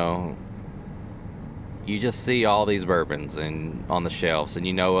 you know, you just see all these bourbons and on the shelves, and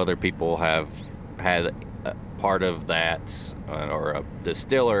you know other people have had a part of that, or a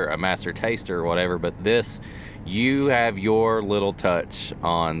distiller, a master taster, or whatever. But this, you have your little touch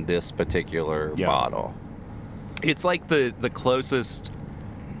on this particular bottle. It's like the closest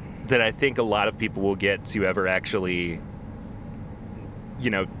that I think a lot of people will get to ever actually, you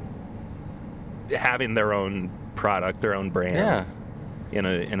know, having their own product, their own brand in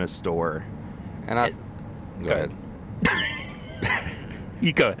a store. And go ahead.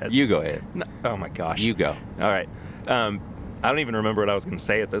 You go ahead. You go ahead. No, oh my gosh. You go. All right. I don't even remember what I was going to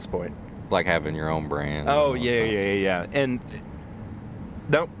say at this point. Like having your own brand. Oh yeah. And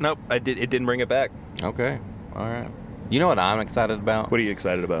nope. It didn't bring it back. Okay. All right. You know what I'm excited about? What are you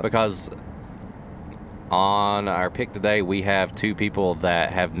excited about? Because on our pick today, we have two people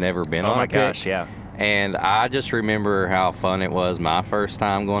that have never been on a pick. Oh my gosh, yeah. And I just remember how fun it was my first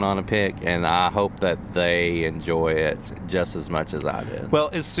time going on a pick, and I hope that they enjoy it just as much as I did. Well,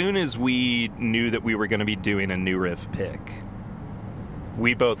 as soon as we knew that we were going to be doing a New Riff pick,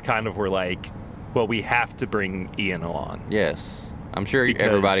 we both kind of were like, well, we have to bring Ian along. Yes. I'm sure Because-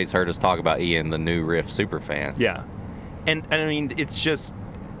 everybody's heard us talk about Ian, the New Riff superfan. Yeah. And I mean, it's just,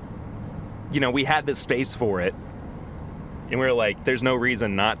 you know, we had this space for it, and we were like, there's no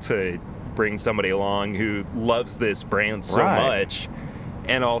reason not to bring somebody along who loves this brand so much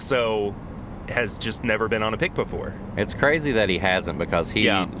and also has just never been on a pick before. It's crazy that he hasn't, because he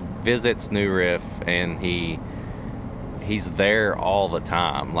visits New Riff and he's there all the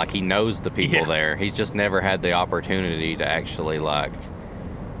time. Like, he knows the people there. He's just never had the opportunity to actually, like,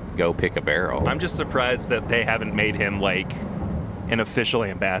 go pick a barrel. I'm just surprised that they haven't made him like an official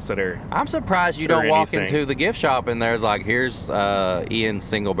ambassador. I'm surprised you don't walk into the gift shop and there's like, here's Ian's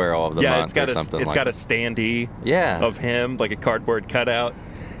single barrel of the month, it's got or something. It's got a standee of him, like a cardboard cutout,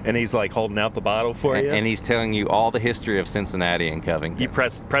 and he's like holding out the bottle for you. And he's telling you all the history of Cincinnati and Covington. You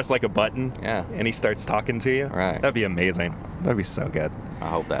press like a button, and he starts talking to you. Right. That'd be amazing. That'd be so good. I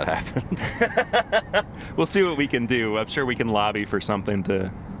hope that happens. We'll see what we can do. I'm sure we can lobby for something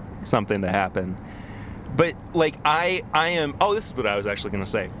to happen. But like I am. Oh, this is what I was actually going to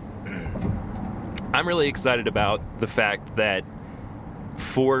say. I'm really excited about the fact that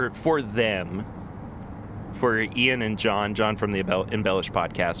for them, for Ian and John from the Embellish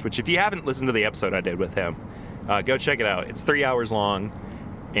podcast, which if you haven't listened to the episode I did with him, go check it out. It's 3 hours long,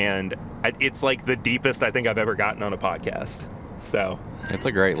 and it's like the deepest I think I've ever gotten on a podcast. So it's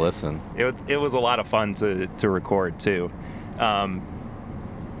a great listen. It was a lot of fun to record too.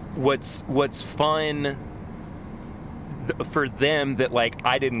 What's fun for them that like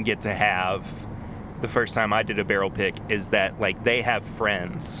I didn't get to have the first time I did a barrel pick is that like they have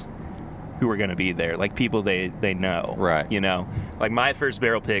friends who are going to be there, like people they know, right? You know, like my first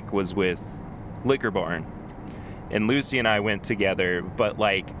barrel pick was with Liquor Barn, and Lucy and I went together, but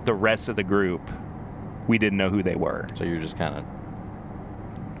like the rest of the group, we didn't know who they were. So you're just kind of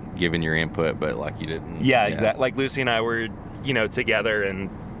giving your input, but like you didn't. Yeah, exactly. Like Lucy and I were, you know, together and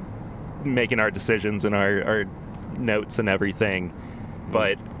making our decisions and our notes and everything.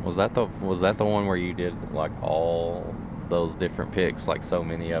 But was that the one where you did like all those different picks, like so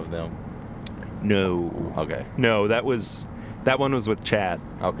many of them? No. Okay. No, that one was with Chad.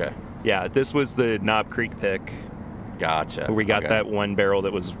 Okay. Yeah, this was the Knob Creek pick. Gotcha. Where we got that one barrel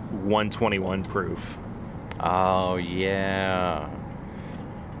that was 121 proof. Oh yeah.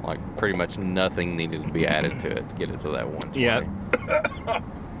 Like pretty much nothing needed to be added to it to get it to that 120. Yeah.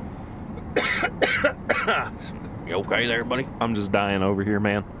 You okay there, buddy? I'm just dying over here,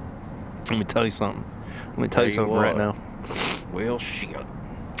 man. Let me tell you something. Right now. Well, shit.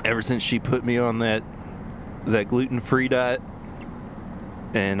 Ever since she put me on that gluten-free diet,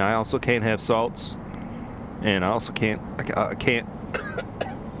 and I also can't have salts, and I also can't.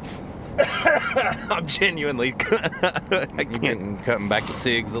 I'm genuinely. I can't. Cutting back the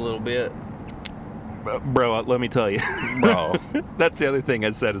cigs a little bit. Bro, let me tell you. Bro. That's the other thing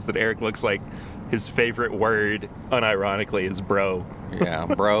I said is that Eric looks like his favorite word, unironically, is bro. Yeah,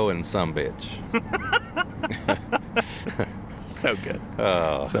 bro and some bitch. So good.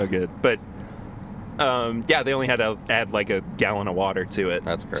 Oh. So good. But Yeah, they only had to add like a gallon of water to it.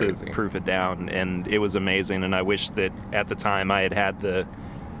 That's crazy. To proof it down, and it was amazing. And I wish that at the time I had the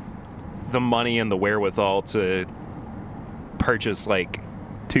money and the wherewithal to purchase like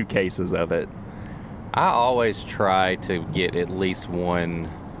 2 cases of it. I always try to get at least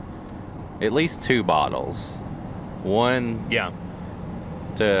 2 bottles. One Yeah.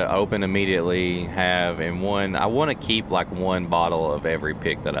 to open immediately, and one I want to keep like 1 bottle of every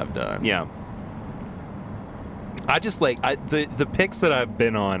pick that I've done. Yeah. I just like the picks that I've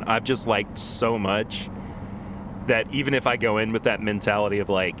been on, I've just liked so much that even if I go in with that mentality of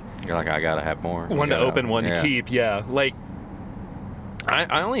like, You're like, I gotta have more. one to open, one to keep, yeah. Like,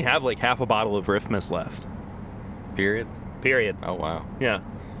 I only have like half a bottle of Riffmas left. Period. Oh wow. Yeah.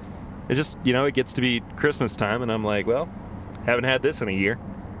 It just, it gets to be Christmas time, and I'm like, well, haven't had this in a year.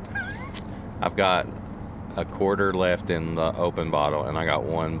 I've got a quarter left in the open bottle, and I got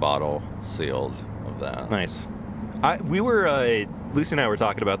 1 bottle sealed of that. Nice. Lucy and I were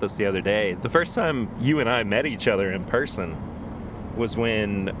talking about this the other day. The first time you and I met each other in person was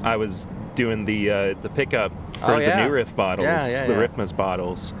when I was doing the pickup for the New Riff bottles, the Riffmas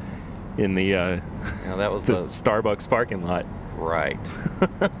bottles, in the that was the Starbucks parking lot. Right.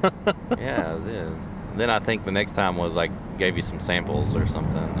 Yeah, it did. Then I think the next time was I gave you some samples or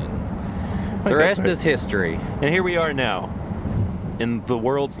something, and the rest is history. And here we are now, in the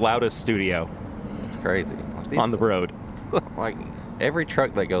world's loudest studio. It's crazy. On the road. Like, every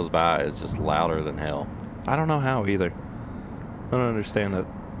truck that goes by is just louder than hell. I don't know how either. I don't understand it.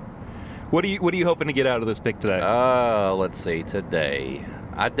 What are you hoping to get out of this pick today? Let's see. Today,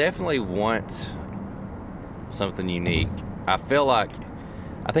 I definitely want something unique. I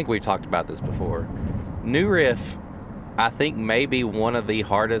think we've talked about this before. New Riff, I think, may be one of the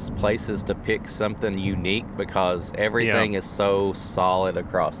hardest places to pick something unique because everything is so solid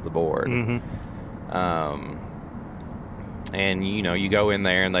across the board. Mm-hmm. And you go in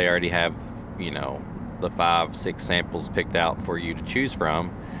there and they already have the 5-6 samples picked out for you to choose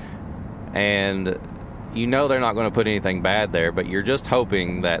from, and they're not going to put anything bad there, but you're just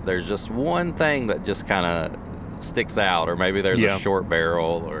hoping that there's just one thing that just kind of sticks out, or maybe there's a short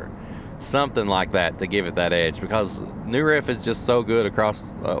barrel or something like that to give it that edge, because New Riff is just so good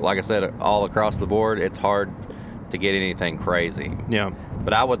across, like I said, all across the board. It's hard to get anything crazy. Yeah.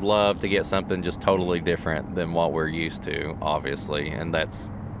 But I would love to get something just totally different than what we're used to, obviously, and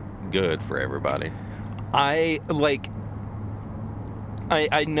that's good for everybody. I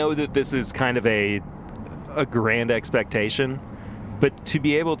know that this is kind of a grand expectation, but to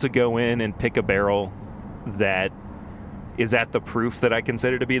be able to go in and pick a barrel that is at the proof that I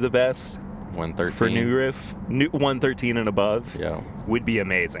consider to be the best 113 for New Riff, 113 and above, would be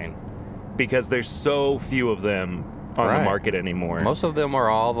amazing, because there's so few of them on the market anymore. Most of them are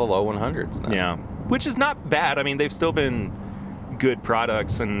all the low 100s now. Yeah, which is not bad. I mean, they've still been good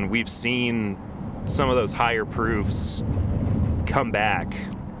products, and we've seen some of those higher proofs come back.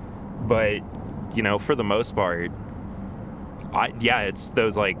 But, for the most part, it's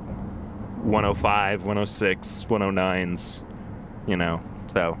those like 105, 106, 109s,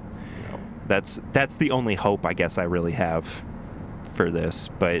 so that's the only hope I guess I really have for this.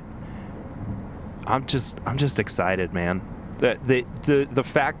 But I'm just excited, man. The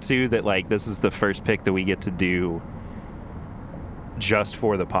fact too that like this is the first pick that we get to do just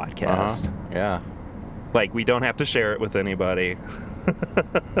for the podcast. Yeah. Like, we don't have to share it with anybody.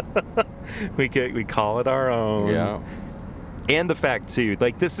 we call it our own. Yeah. And the fact too,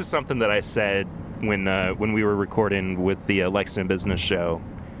 like, this is something that I said when we were recording with the Lexington Business Show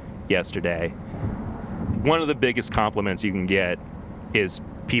yesterday. One of the biggest compliments you can get is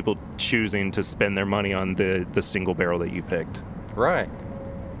people choosing to spend their money on the single barrel that you picked. Right.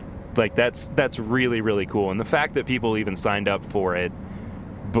 Like, that's really, really cool. And the fact that people even signed up for it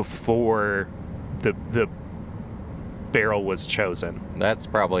before the barrel was chosen. That's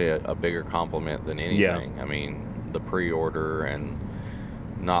probably a bigger compliment than anything. Yeah. I mean, the pre-order and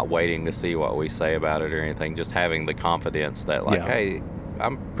not waiting to see what we say about it or anything, just having the confidence that, like, hey,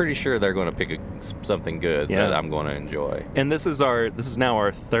 I'm pretty sure they're going to pick something good that I'm going to enjoy. And this is now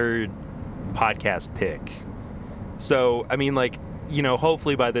our 3rd podcast pick. So, I mean, like,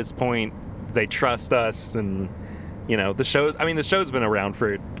 hopefully by this point they trust us, and the show's been around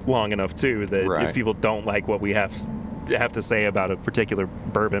for long enough too that if people don't like what we have to say about a particular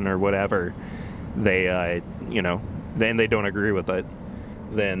bourbon or whatever, they then they don't agree with it,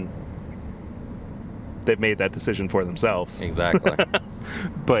 then they've made that decision for themselves. Exactly.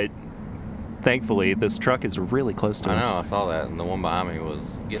 But thankfully, this truck is really close to us. I know, I saw that, and the one behind me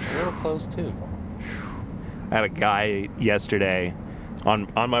was getting a little close too. I had a guy yesterday on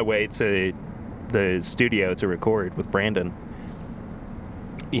my way to the studio to record with Brandon.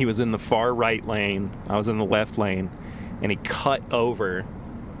 He was in the far right lane. I was in the left lane, and he cut over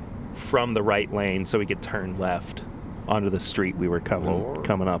from the right lane so he could turn left onto the street we were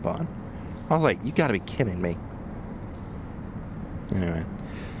coming up on. I was like, you got to be kidding me. Anyway,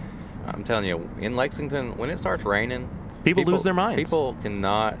 I'm telling you, in Lexington, when it starts raining, people lose their minds. People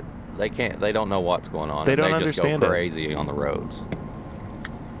cannot. They don't know what's going on. They don't just understand go crazy on the roads.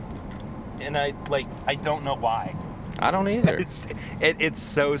 And I don't know why. I don't either. It's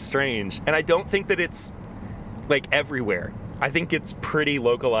so strange, and I don't think that it's like everywhere. I think it's pretty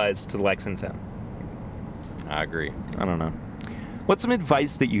localized to Lexington. I agree. I don't know. What's some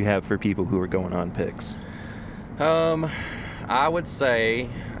advice that you have for people who are going on picks? I would say,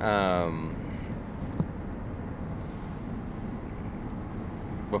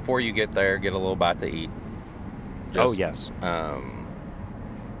 before you get there, get a little bite to eat. Oh yes.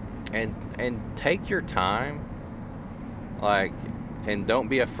 And take your time. And don't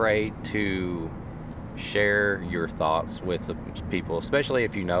be afraid to share your thoughts with the people, especially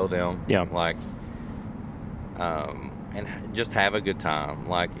if you know them. Yeah. And just have a good time.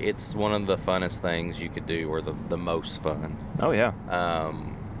 It's one of the funnest things you could do, or the most fun. Oh yeah.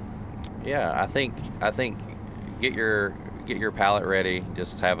 Yeah, I think get your palate ready.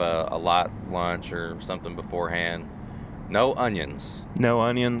 Just have a light lunch or something beforehand. No onions. No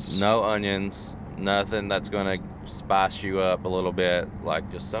onions. No onions. Nothing that's gonna spice you up a little bit.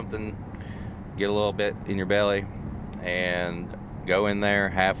 Just something, get a little bit in your belly, and go in there,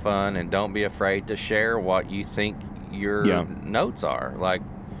 have fun, and don't be afraid to share what you think your notes are.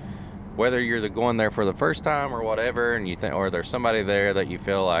 Whether you're going there for the first time or whatever, and you think, or there's somebody there that you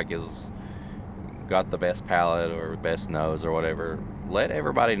feel like is got the best palate or best nose or whatever, let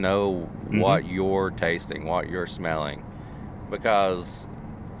everybody know what you're tasting, what you're smelling, because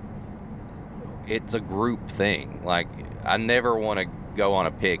it's a group thing. I never want to go on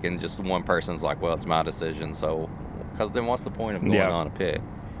a pick and just one person's like, well, it's my decision. So, because then what's the point of going on a pick?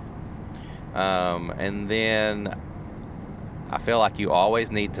 And then I feel like you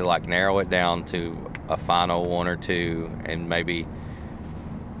always need to narrow it down to a final one or two, and maybe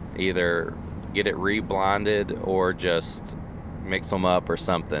either get it re-blinded or just mix them up or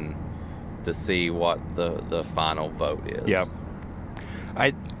something to see what the final vote is. Yeah.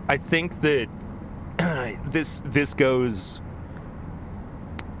 I think that this goes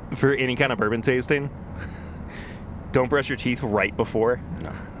for any kind of bourbon tasting. Don't brush your teeth right before.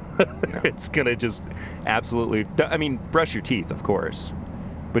 No. It's gonna just absolutely. I mean, brush your teeth, of course,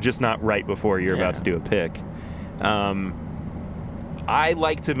 but just not right before you're about to do a pick. I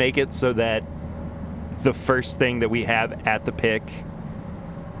like to make it so that the first thing that we have at the pick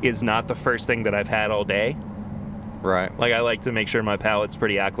is not the first thing that I've had all day. Right. I like to make sure my palate's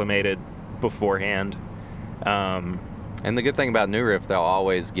pretty acclimated beforehand. And the good thing about New Riff, they'll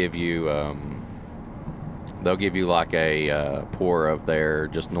always give you they'll give you a pour of their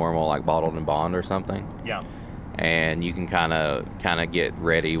just normal bottled and bond or something. Yeah. And you can kind of get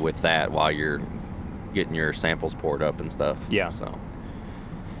ready with that while you're getting your samples poured up and stuff. Yeah. So.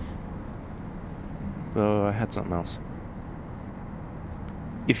 Oh, I had something else.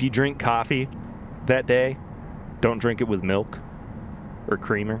 If you drink coffee that day, don't drink it with milk or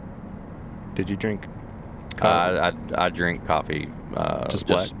creamer. Did you drink coffee? I drink coffee just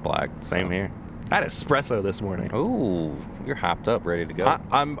black. Same here. I had espresso this morning. Ooh, you're hopped up, ready to go.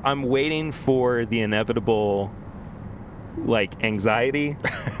 I'm waiting for the inevitable anxiety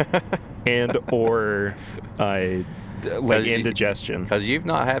and or indigestion. Because you've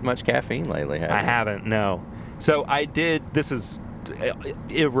not had much caffeine lately, have you? I haven't, no. So I did. This is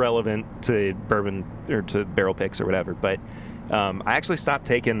irrelevant to bourbon or to barrel picks or whatever, but I actually stopped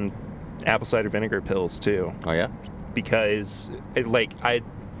taking apple cider vinegar pills too. Oh yeah, because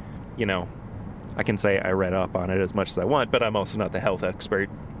I can say I read up on it as much as I want, but I'm also not the health expert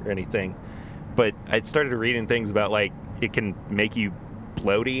or anything. But I started reading things about it can make you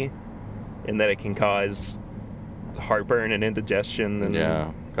bloaty, and that it can cause heartburn and indigestion and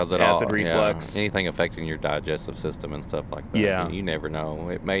because acid reflux. Anything affecting your digestive system and stuff like that. Yeah, you never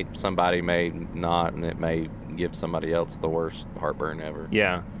know. Somebody may not, and it may give somebody else the worst heartburn ever.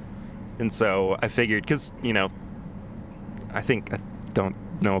 Yeah, and so I figured, because I don't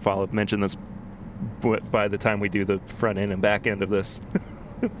know if I'll have mentioned this by the time we do the front end and back end of this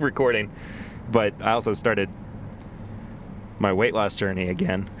recording, but I also started my weight loss journey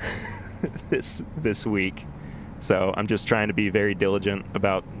again this week. So I'm just trying to be very diligent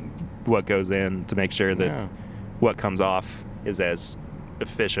about what goes in to make sure that what comes off is as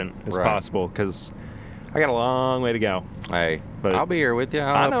efficient as possible, because I got a long way to go. Hey, but I'll be here with you.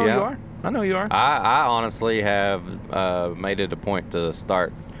 I know you are. I know you are. I honestly have made it a point to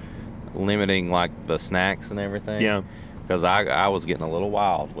start limiting like the snacks and everything. Yeah. Because I was getting a little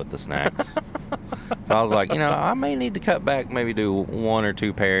wild with the snacks. So I was like, I may need to cut back, maybe do 1 or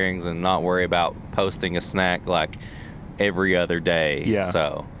 2 pairings and not worry about posting a snack like every other day. Yeah.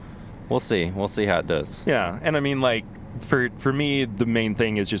 So we'll see. We'll see how it does. Yeah, and I mean, like, for me, the main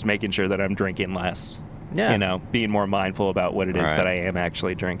thing is just making sure that I'm drinking less. Yeah. Being more mindful about what it is Right. that I am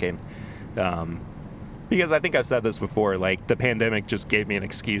actually drinking. Because I think I've said this before, like, the pandemic just gave me an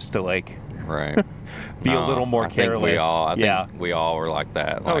excuse to, like, Right. be a little more careless. I think we all were like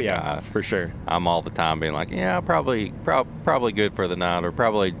that. Like, Oh, yeah, for sure. I'm all the time being like, yeah, probably good for the night, or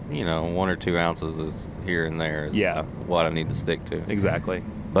probably 1 or 2 ounces is here and there is Yeah. what I need to stick to. Exactly.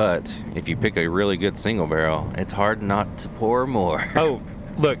 But if you pick a really good single barrel, it's hard not to pour more. Oh,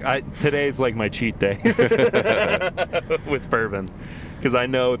 look, today's like my cheat day with bourbon, because I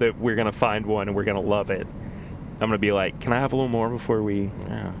know that we're gonna find one and we're gonna love it. I'm gonna be like, can I have a little more before we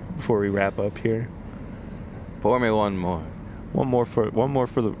wrap up here? Pour me one more. One more for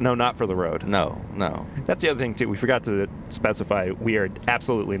the not for the road. No. That's the other thing too. We forgot to specify we are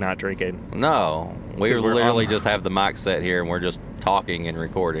absolutely not drinking. No. We 'Cause we're literally on- just have the mic set here and we're just talking and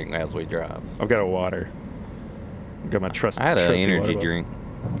recording as we drive. I've got a water. I've got my trusty. I had an trusty energy water drink.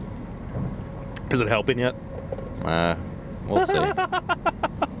 bottle. Is it helping yet? We'll see.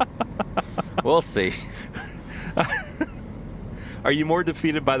 We'll see. Are you more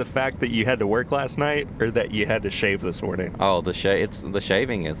defeated by the fact that you had to work last night, or that you had to shave this morning? Oh, the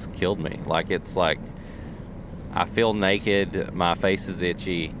shaving has killed me. Like, it's like I feel naked, my face is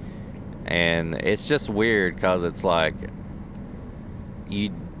itchy, and it's just weird because it's like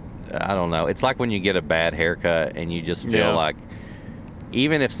I don't know. It's like when you get a bad haircut and you just feel Yeah. like,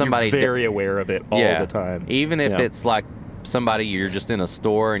 even if somebody You're very aware of it all the time. even if Yeah. it's like somebody you're just in a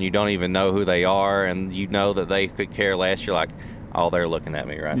store and you don't even know who they are and you know that they could care less, you're like, oh, they're looking at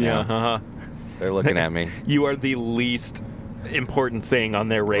me right Yeah. now. They're looking at me. You are the least important thing on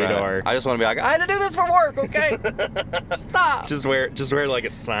their radar. Right. I just want to be like, I had to do this for work, okay? Stop. Just wear like a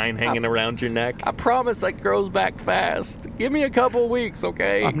sign hanging around your neck. I promise that grows back fast. Give me a couple weeks,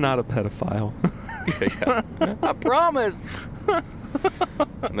 okay? I'm not a pedophile. Yeah. I promise.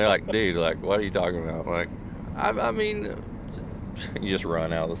 And they're like, dude, like, what are you talking about? Like, I mean, you just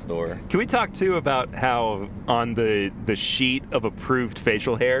run out of the store. Can we talk too about how on the sheet of approved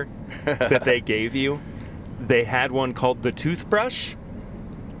facial hair that they gave you, they had one called the toothbrush,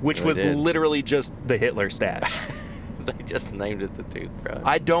 which They was did. literally just the Hitler stash. They just named it the toothbrush.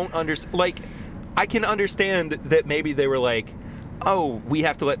 I don't understand. Like, I can understand that maybe they were like, oh, we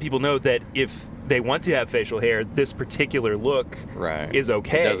have to let people know that if they want to have facial hair, this particular look Right. is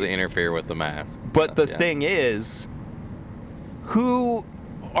okay. It doesn't interfere with the mask. But the Yeah. thing is, who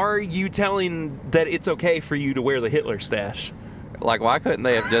are you telling that it's okay for you to wear the Hitler stash? Like, why couldn't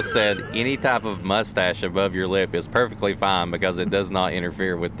they have just said any type of mustache above your lip is perfectly fine because it does not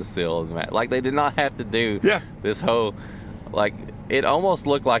interfere with the seal of the mask? Like, they did not have to do Yeah. this whole, like, it almost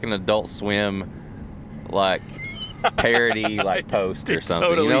looked like an Adult Swim, like, parody, like, post or It something.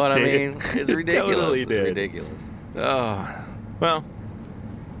 totally You know what did. I mean? It's It ridiculous. totally It's did. ridiculous. Oh, well,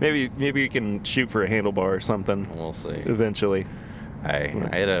 maybe we can shoot for a handlebar or something We'll see. eventually. Hey,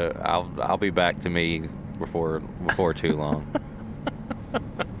 I'll be back to me before too long.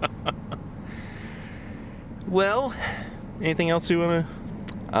 Well, anything else you want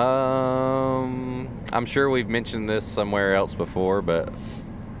to? I'm sure we've mentioned this somewhere else before, but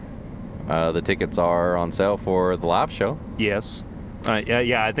the tickets are on sale for the live show. Yes.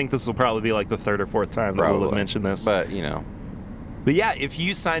 Yeah, I think this will probably be like the third or fourth time that we'll have Probably. mentioned this. But, But yeah, if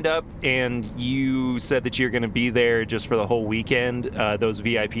you signed up and you said that you're going to be there just for the whole weekend, those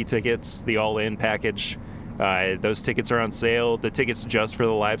VIP tickets, the all-in package, those tickets are on sale. The tickets just for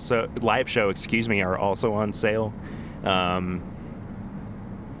the live show, are also on sale.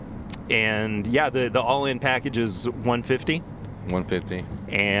 And yeah, the all-in package is $150, $150.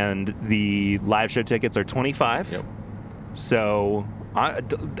 and the live show tickets are $25. Yep. So,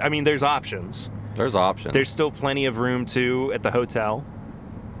 I mean, there's options. There's options. There's still plenty of room, too, at the hotel.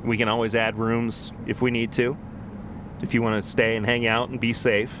 We can always add rooms if we need to. If you want to stay and hang out and be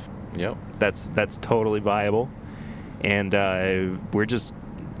safe, Yep. that's totally viable. And we're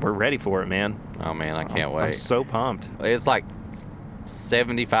ready for it, man. Oh, man, I can't wait. I'm so pumped. It's like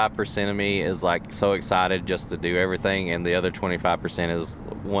 75% of me is like so excited just to do everything, and the other 25% is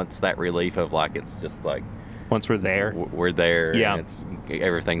wants that relief of like it's just like Once we're there. we're there Yeah. and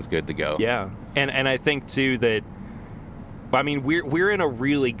everything's good to go. Yeah. And I think, too, that I mean, we're in a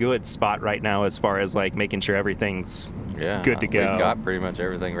really good spot right now as far as like making sure everything's good to go. We've got pretty much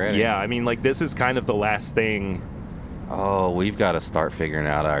everything ready. Yeah, I mean, like this is kind of the last thing. Oh, we've got to start figuring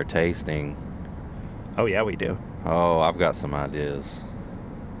out our tasting. Oh yeah, we do. Oh, I've got some ideas.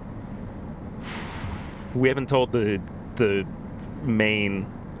 We haven't told the main,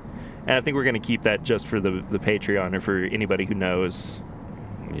 and I think we're gonna keep that just for the Patreon or for anybody who knows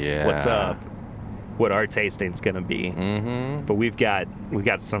Yeah. what's up, what our tasting's gonna be. Mm-hmm. But we've got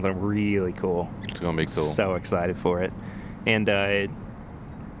something really cool. It's gonna be cool. So excited for it, and yeah,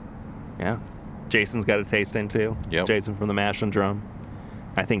 Jason's got a tasting too. Yep. Jason from the Mash and Drum.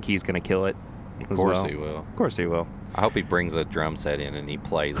 I think he's gonna kill it. Of course he will. Of course he will. I hope he brings a drum set in and he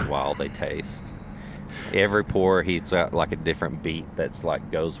plays while they taste. Every pour, he's got like a different beat that's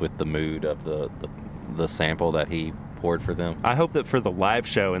like goes with the mood of the sample that he poured for them. I hope that for the live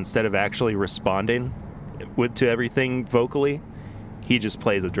show, instead of actually responding to everything vocally, he just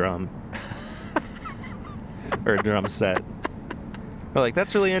plays a drum or a drum set. We're like,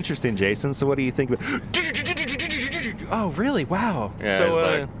 that's really interesting, Jason. So what do you think about? Oh, really? Wow. Yeah,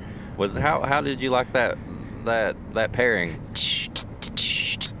 So how did you like that pairing?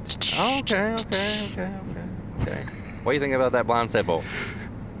 Oh, okay. What do you think about that blind sample?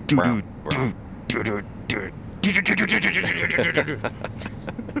 It's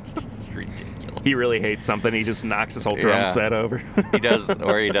ridiculous. He really hates something. He just knocks his whole drum set over. He does the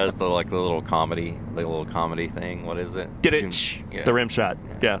little comedy thing. What is it? Did it? Yeah. The rim shot.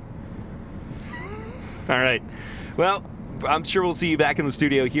 Yeah. All right. Well, I'm sure we'll see you back in the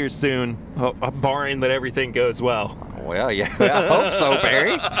studio here soon, barring that everything goes well. Well, yeah, I hope so,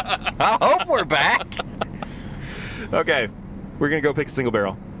 Barry. I hope we're back. Okay. We're going to go pick a single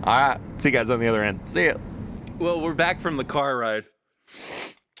barrel. All right. See you guys on the other end. See ya. Well, we're back from the car ride,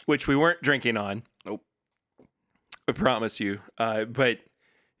 which we weren't drinking on. Nope. I promise you. But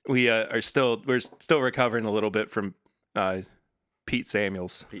we're still recovering a little bit from Pete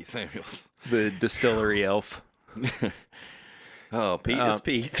Samuels, the distillery elf. Oh, Pete is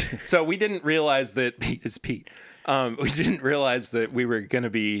Pete. So we didn't realize that Pete is Pete. We didn't realize that we were going to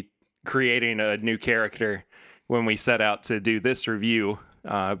be creating a new character when we set out to do this review.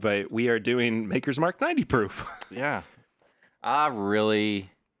 But we are doing Maker's Mark 90 proof. Yeah. I'm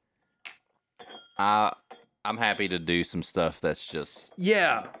happy to do some stuff that's just...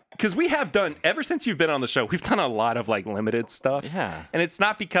 Yeah, because we have done, ever since you've been on the show, we've done a lot of like limited stuff. Yeah. And it's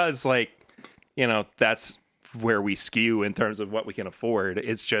not because like, that's where we skew in terms of what we can afford.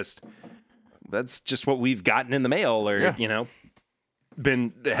 It's just, that's just what we've gotten in the mail or,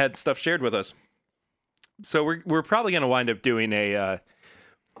 had stuff shared with us. So we're probably going to wind up doing a,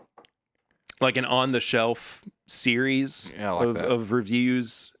 like an on the shelf series of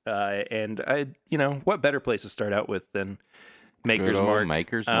reviews. And what better place to start out with than Maker's Mark?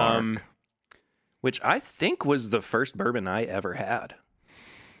 Maker's Mark. Which I think was the first bourbon I ever had.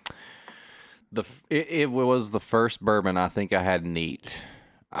 It was the first bourbon I think I had neat.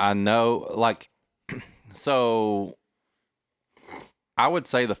 I know, like, so I would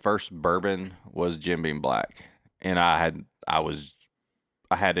say the first bourbon was Jim Beam Black, and I had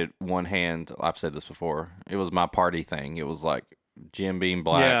it one hand. I've said this before. It was my party thing. It was like Jim Beam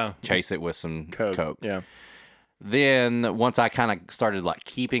Black, chase it with some Coke. Yeah. Then once I kind of started like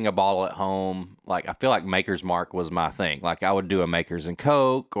keeping a bottle at home, like I feel like Maker's Mark was my thing. Like I would do a Maker's and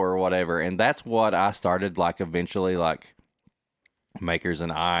Coke or whatever, and that's what I started like eventually like Maker's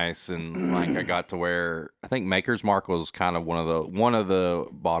and Ice, and like I got to where I think Maker's Mark was kind of one of the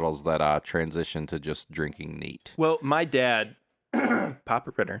bottles that I transitioned to just drinking neat. Well, my dad,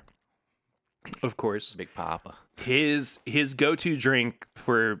 Papa Ritter, of course, Big Papa. His go-to drink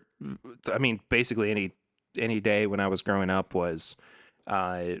for, basically any day when I was growing up was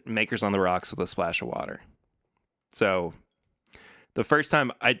Maker's on the Rocks with a splash of water. So the first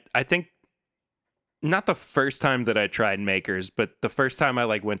time, I think, not the first time that I tried Maker's, but the first time I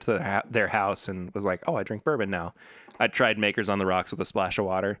like went to their house and was like, oh, I drink bourbon now. I tried Maker's on the Rocks with a splash of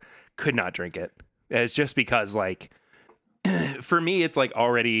water. Could not drink it. It's just because like, for me, it's like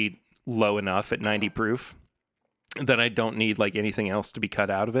already low enough at 90 proof that I don't need like anything else to be cut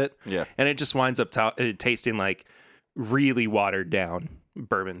out of it. Yeah. And it just winds up tasting like really watered down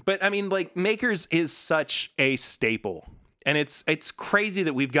bourbon. But I mean, like Maker's is such a staple, and it's crazy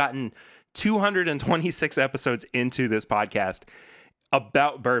that we've gotten 226 episodes into this podcast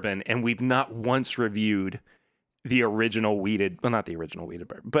about bourbon, and we've not once reviewed the original weeded, well, not the original weeded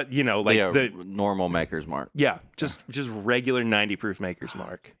bourbon, but like the normal Maker's Mark. Yeah, just regular 90 proof Maker's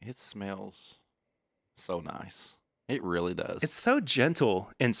Mark. It smells so nice. It really does. It's so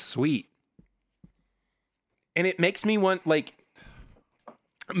gentle and sweet. And it makes me want, like,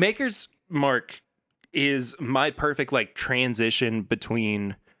 Maker's Mark is my perfect, like, transition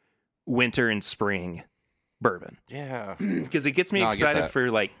between winter and spring bourbon. Yeah. Because it gets me No, I get excited that.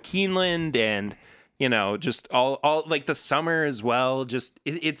 for, like, Keeneland and, you know, just all like the summer as well. Just,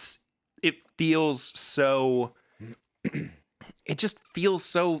 it feels so, it just feels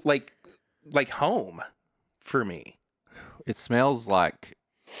so, like home for me. It smells like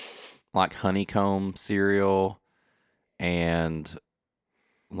honeycomb cereal and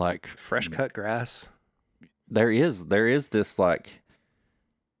like Fresh cut grass. there is this like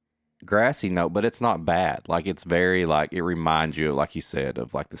grassy note, but it's not bad. Like it's very like it reminds you, like you said,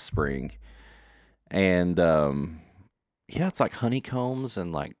 of like the spring. And yeah, it's like honeycombs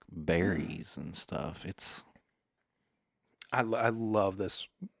and like berries and stuff. It's I love this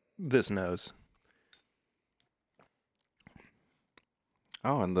nose.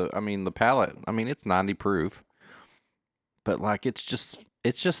 and the palate, it's 90 proof. But like it's just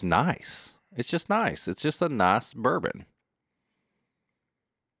nice. It's just nice. It's just a nice bourbon.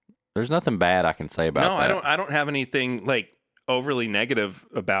 There's nothing bad I can say about No, that. I don't have anything like overly negative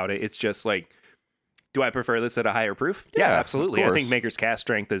about it. It's just like, do I prefer this at a higher proof? Yeah, of absolutely. I think course. Maker's Cast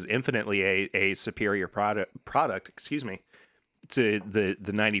Strength is infinitely a superior product, excuse me, to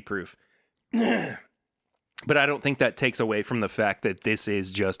the 90 proof. But I don't think that takes away from the fact that this is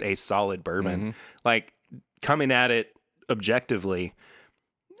just a solid bourbon. Like, coming at it objectively,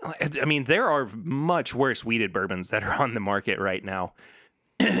 I mean, there are much worse wheated bourbons that are on the market right now.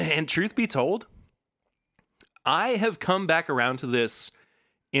 And truth be told, I have come back around to this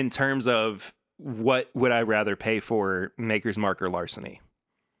in terms of what would I rather pay for Maker's Mark or Larceny.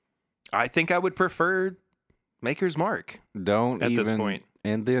 I think I would prefer Maker's Mark Don't at even this point.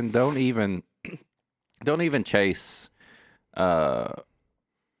 and then don't even chase Weller.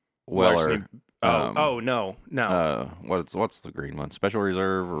 Larceny. No. What's the green one? Special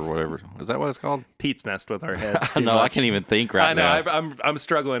Reserve or whatever. Is that what it's called? Pete's messed with our heads too No, I much. can't even think right I know. now. I'm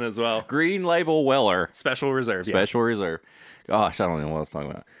struggling as well. Green Label Weller. Special Reserve. Yeah. Special Reserve. Gosh, I don't know what I was talking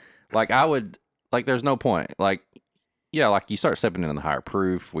about. Like I would like there's no point. Like yeah, like you start stepping into the higher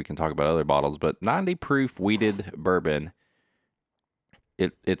proof, we can talk about other bottles, but 90 proof wheated bourbon,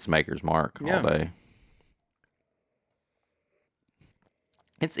 it's Maker's Mark all day.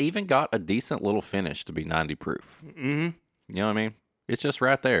 It's even got a decent little finish to be 90 proof. Mm-hmm. You know what I mean? It's just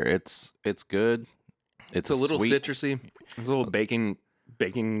right there. It's good. It's a little sweet, citrusy. It's a little baking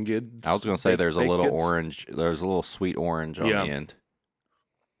goods. I was going to say there's a little baked goods. orange. There's a little sweet orange on the end.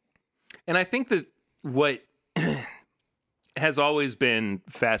 And I think that what has always been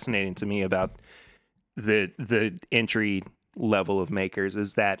fascinating to me about the entry level of Makers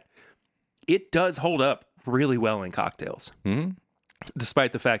is that it does hold up really well in cocktails. Mm-hmm.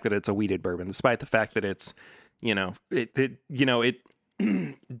 Despite the fact that it's a wheated bourbon, despite the fact that it's, it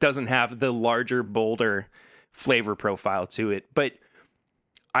doesn't have the larger, bolder flavor profile to it. But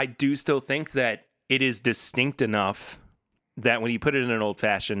I do still think that it is distinct enough that when you put it in an old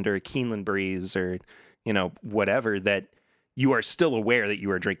fashioned or a Keeneland Breeze or, whatever, that you are still aware that you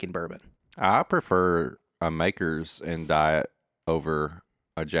are drinking bourbon. I prefer a Maker's and Diet over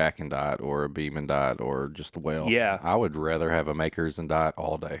a Jack and Diet or a Beam and Diet or just a Well. Yeah. I would rather have a Maker's and Diet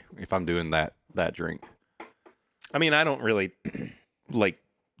all day if I'm doing that drink. I mean, I don't really like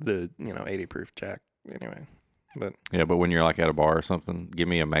the, 80 proof Jack anyway, but Yeah, but when you're like at a bar or something, give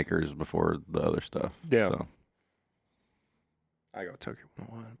me a Maker's before the other stuff. Yeah. So, I go Tokyo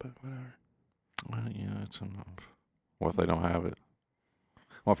 101, but whatever. yeah, it's enough. What if they don't have it?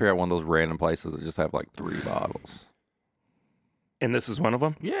 Well, if you're at one of those random places that just have like 3 bottles. And this is one of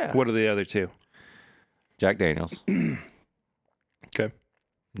them? Yeah. What are the other two? Jack Daniels. Okay.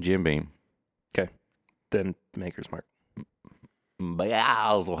 Jim Beam. Okay. Then Maker's Mark.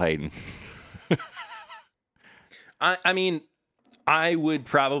 Basil Hayden. I mean, I would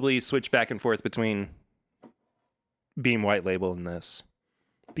probably switch back and forth between Beam White Label and this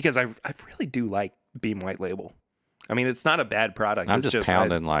because I really do like Beam White Label. I mean, it's not a bad product. I'm it's just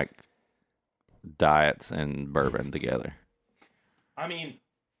pounding like diets and bourbon together. I mean,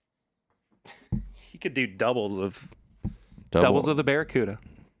 you could do doubles of the Barracuda.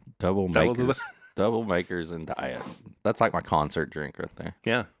 Double Doubles of Makers. the Double Makers and Diet. That's like my concert drink right there.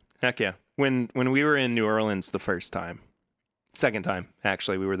 Yeah. Heck yeah. When we were in New Orleans the second time,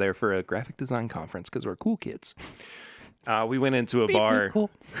 actually, we were there for a graphic design conference because we're cool kids. We went into a bar. Cool.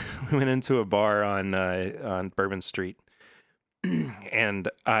 We went into a bar on Bourbon Street, and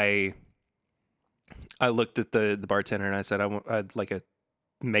I looked at the bartender and I said, I'd like a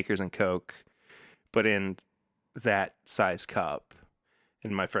Makers and Coke, but in that size cup.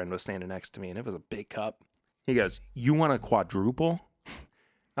 And my friend was standing next to me, and it was a big cup. He goes, "You want a quadruple?"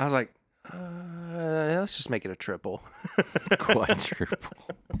 I was like, let's just make it a triple. Quadruple.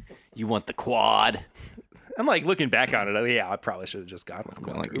 You want the quad? I'm like looking back on it. Yeah, I probably should have just gone with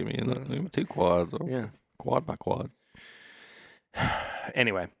quadruple. Like, give me 2 quads. Or Yeah. Quad by quad.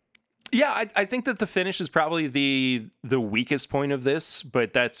 Anyway, yeah, I think that the finish is probably the weakest point of this,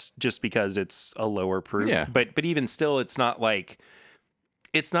 but that's just because it's a lower proof. Yeah. But even still, it's not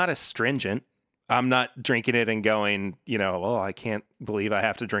astringent. I'm not drinking it and going, oh, I can't believe I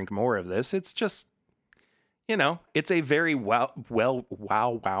have to drink more of this. It's just, it's a very well-rounded,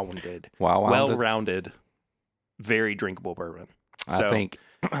 very drinkable bourbon. So,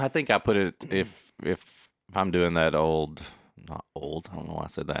 I think I put it if I'm doing that not old, I don't know why I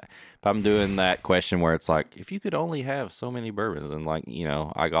said that. If I'm doing that question where it's like, if you could only have so many bourbons, and like,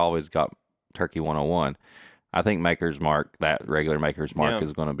 I always got Turkey 101. I think Maker's Mark, that regular Maker's Mark,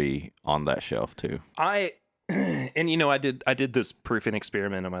 is going to be on that shelf too. I did this proofing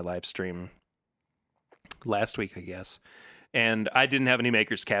experiment on my live stream last week, I guess, and I didn't have any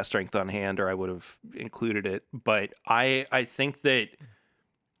Maker's cast strength on hand, or I would have included it. But I think that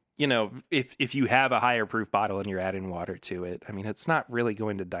if you have a higher proof bottle and you're adding water to it, I mean, it's not really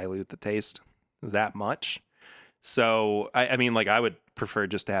going to dilute the taste that much. So I mean, like, I would prefer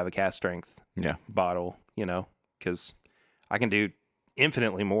just to have a cast strength bottle, because I can do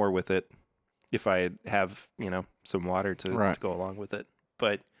infinitely more with it if I have, some water to go along with it.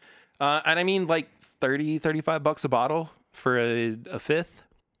 But, and I mean, like $30-$35 a bottle for a fifth.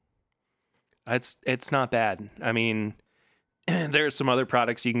 It's not bad. I mean, there's some other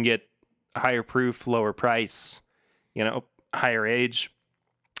products you can get higher proof, lower price, higher age,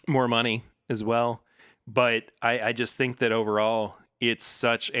 more money as well. But I just think that overall, it's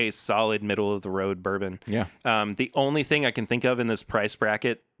such a solid middle of the road bourbon. Yeah. The only thing I can think of in this price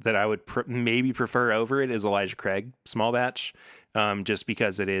bracket that I would maybe prefer over it is Elijah Craig small batch, just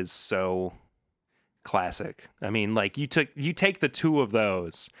because it is so classic. I mean, like, you take the two of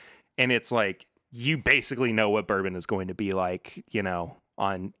those, and it's like you basically know what bourbon is going to be like,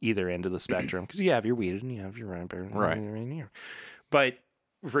 on either end of the spectrum, because you have your wheated and you have your rye bourbon, right? But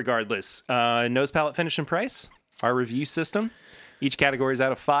regardless, nose, palate, finish, and price. Our review system. Each category is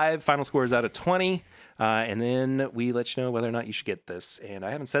out of 5. Final score is out of 20. And then we let you know whether or not you should get this. And I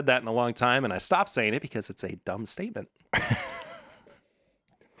haven't said that in a long time, and I stopped saying it because it's a dumb statement.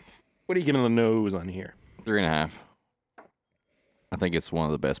 What are you giving the nose on here? 3.5. I think it's one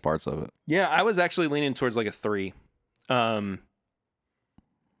of the best parts of it. Yeah, I was actually leaning towards like a 3. And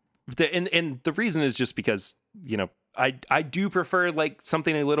the reason is just because, I do prefer like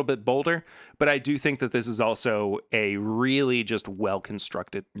something a little bit bolder, but I do think that this is also a really just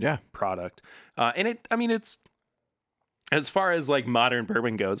well-constructed product. And it's, as far as like modern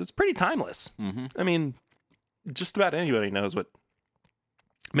bourbon goes, it's pretty timeless. Mm-hmm. I mean, just about anybody knows what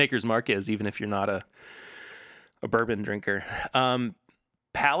Maker's Mark is, even if you're not a bourbon drinker.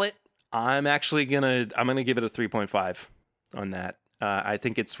 Palate, I'm gonna give it a 3.5 on that. I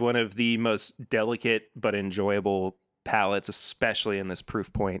think it's one of the most delicate but enjoyable palates, especially in this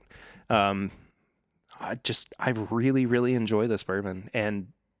proof point. I really, really enjoy this bourbon. And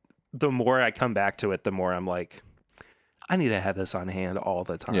the more I come back to it, the more I'm like, I need to have this on hand all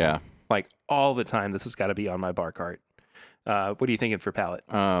the time. Yeah. Like, all the time, this has got to be on my bar cart. What are you thinking for palate?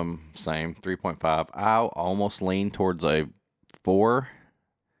 Same, 3.5. I'll almost lean towards a 4,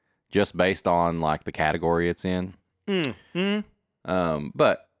 just based on like the category it's in.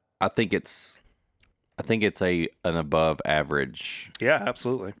 But I think it's an above average. Yeah,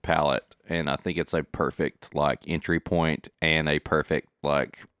 absolutely. Palate, and I think it's a perfect like entry point and a perfect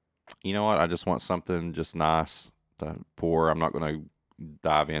like, you know what? I just want something just nice to pour. I'm not going to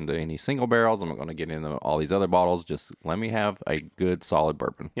dive into any single barrels. I'm not going to get into all these other bottles. Just let me have a good solid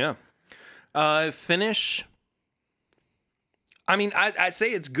bourbon. Yeah. Finish. I mean, I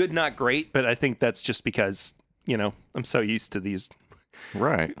say it's good, not great, but I think that's just because, I'm so used to these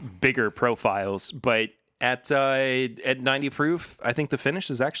bigger profiles. But at 90 proof, I think the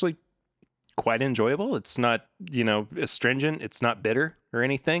finish is actually quite enjoyable. It's not, astringent. It's not bitter or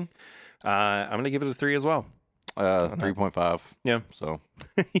anything. I'm going to give it a 3 as well. 3.5. Yeah. So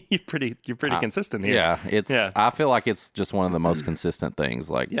you're pretty consistent here. Yeah. I feel like it's just one of the most consistent things.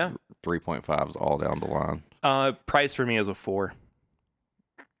 Like 3.5s all down the line. Price for me is a 4.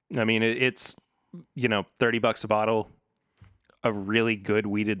 I mean, it's, $30 a bottle, a really good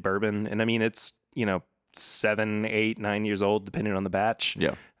wheated bourbon. And I mean, it's, 7, 8, 9 years old, depending on the batch.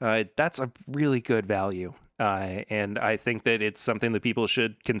 Yeah. That's a really good value. And I think that it's something that people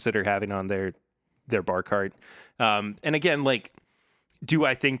should consider having on their bar cart. And again, like, do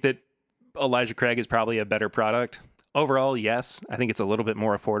I think that Elijah Craig is probably a better product. Overall, yes. I think it's a little bit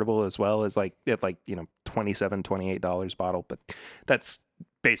more affordable as well as like at like, $27, $28 bottle, but that's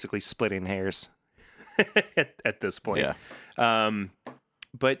basically splitting hairs at this point. Yeah.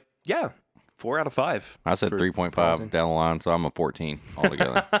 But yeah, 4 out of 5. I said 3.5 down the line, so I'm a 14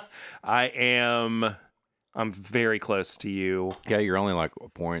 altogether. I'm very close to you. Yeah, you're only like a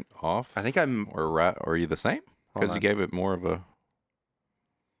point off. I think I'm or right. Or are you the same? Because you gave it more of a.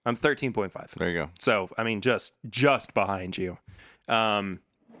 I'm 13.5. There you go. So I mean, just behind you.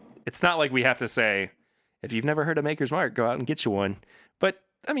 It's not like we have to say, if you've never heard of Maker's Mark, go out and get you one. But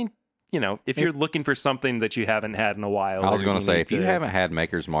I mean, if you're looking for something that you haven't had in a while, I was going to say, if you haven't had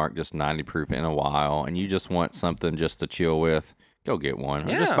Maker's Mark just 90 proof in a while, and you just want something just to chill with, go get one.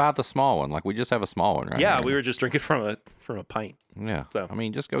 Or just buy the small one. Like we just have a small one right Yeah, here. we were just drinking from a pint. Yeah. So I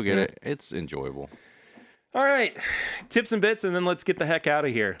mean, just go get it. It's enjoyable. All right, tips and bits, and then let's get the heck out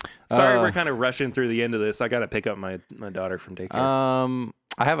of here. Sorry, we're kind of rushing through the end of this. I got to pick up my daughter from daycare.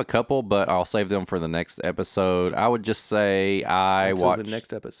 I have a couple, but I'll save them for the next episode. I would just say I watched the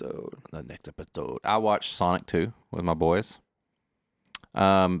next episode. I watched Sonic 2 with my boys.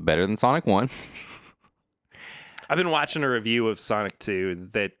 Better than Sonic 1. I've been watching a review of Sonic 2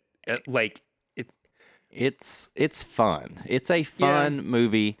 that it's fun. It's a fun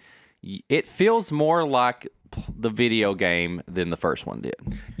movie. It feels more like the video game than the first one did.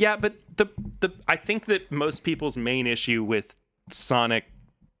 Yeah, but I think that most people's main issue with Sonic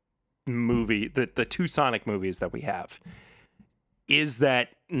movie, the two Sonic movies that we have, is that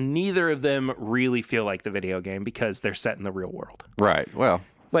neither of them really feel like the video game because they're set in the real world. Right. Well,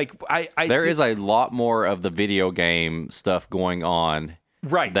 like there is a lot more of the video game stuff going on,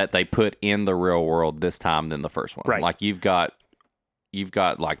 right, that they put in the real world this time than the first one. Right. Like you've got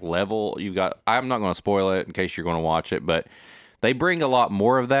like level, I'm not going to spoil it in case you're going to watch it, but they bring a lot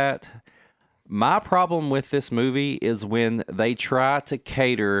more of that. My problem with this movie is when they try to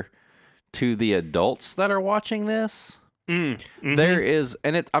cater to the adults that are watching this. Mm-hmm. There is,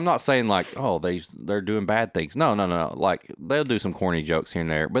 and I'm not saying like, oh, they're doing bad things. No. Like they'll do some corny jokes here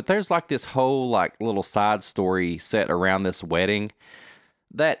and there, but there's like this whole like little side story set around this wedding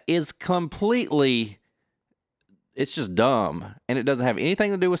that is completely, it's just dumb, and it doesn't have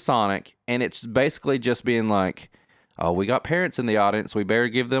anything to do with Sonic, and it's basically just being like, oh, we got parents in the audience, we better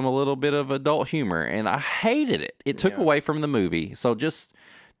give them a little bit of adult humor, and I hated it. It took away from the movie, so just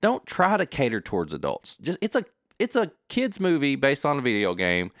don't try to cater towards adults. Just it's a kids movie based on a video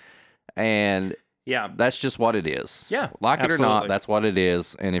game, and that's just what it is. Yeah, like it or not, that's what it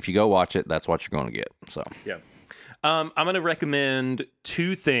is, and if you go watch it, that's what you're going to get. So yeah, I'm going to recommend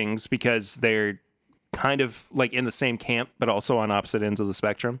two things because they're kind of like in the same camp, but also on opposite ends of the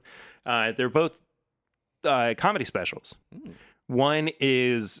spectrum. They're both comedy specials. One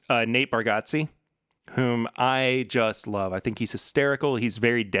is Nate Bargatze, whom I just love. I think he's hysterical. He's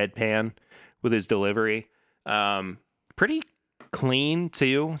very deadpan with his delivery. Pretty clean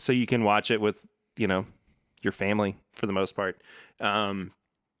too, so you can watch it with, your family for the most part.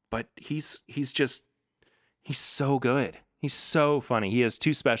 But he's so good. He's so funny. He has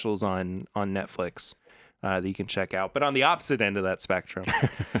two specials on Netflix that you can check out. But on the opposite end of that spectrum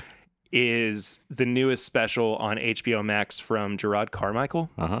is the newest special on HBO Max from Gerard Carmichael,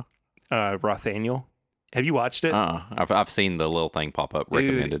 Rothaniel. Have you watched it? I've seen the little thing pop up,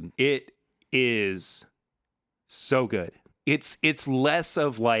 recommended. Dude, it is so good. It's less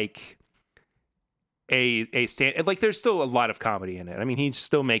of like a stand, like there's still a lot of comedy in it. I mean, he's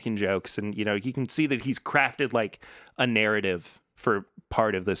still making jokes, and you can see that he's crafted like a narrative for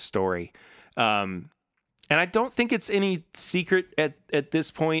part of this story. And I don't think it's any secret at this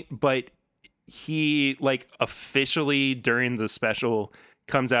point, but he like officially during the special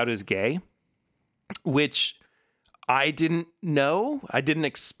comes out as gay, which I didn't know, I didn't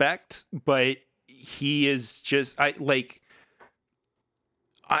expect, but he is just, I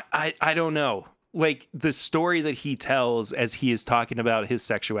don't know. Like the story that he tells as he is talking about his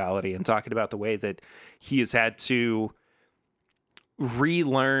sexuality and talking about the way that he has had to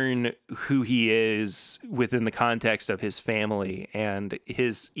relearn who he is within the context of his family and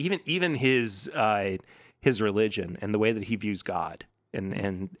his even his religion and the way that he views God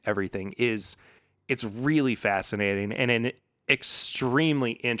and everything it's really fascinating and an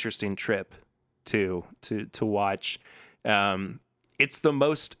extremely interesting trip to watch. It's the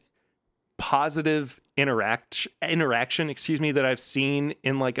most positive interaction, that I've seen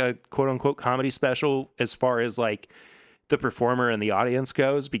in like a quote unquote comedy special as far as like the performer and the audience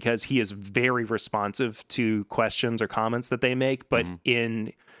goes, because he is very responsive to questions or comments that they make, but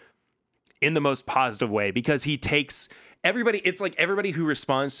in the most positive way, because he takes it's like everybody who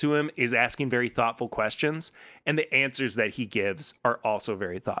responds to him is asking very thoughtful questions, and the answers that he gives are also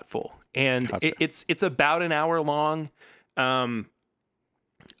very thoughtful. And Gotcha. it's about an hour long. I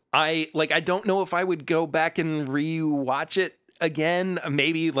don't know if I would go back and rewatch it again,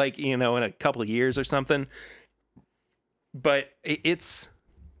 maybe in a couple of years or something. But it's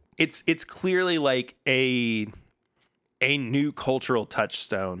clearly like a new cultural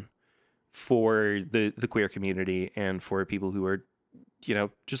touchstone for the queer community and for people who are,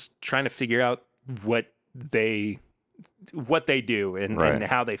 just trying to figure out what they do and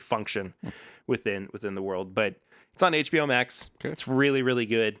how they function within the world. But it's on HBO Max. Okay. It's really, really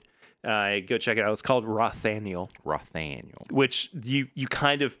good. Go check it out. It's called Rothaniel, which you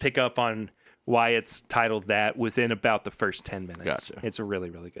kind of pick up on why it's titled that within about the first 10 minutes. Gotcha. It's really,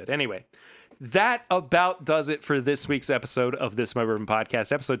 really good. Anyway, that about does it for this week's episode of This My Bourbon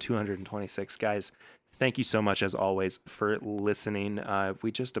Podcast, episode 226. Guys, thank you so much, as always, for listening.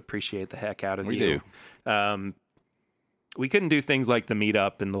 We just appreciate the heck out of you. We do. We couldn't do things like the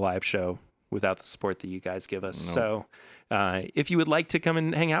meetup and the live show without the support that you guys give us. So if you would like to come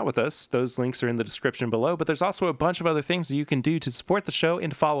and hang out with us, those links are in the description below. But there's also a bunch of other things that you can do to support the show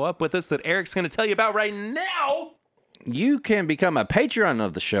and to follow up with us that Eric's going to tell you about right now. You can become a Patreon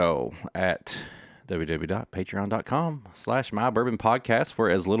of the show at www.patreon.com/mybourbonpodcast for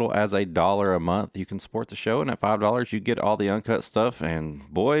as little as $1 a month. You can support the show, and at $5 you get all the uncut stuff. And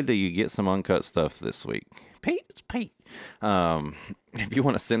boy, do you get some uncut stuff this week. It's Pete. If you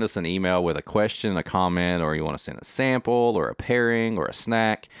want to send us an email with a question, a comment, or you want to send a sample or a pairing or a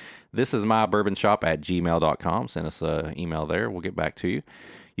snack, this is mybourbonshop@gmail.com. Send us an email there. We'll get back to you.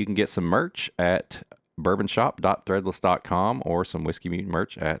 You can get some merch at bourbonshop.threadless.com or some Whiskey Mutant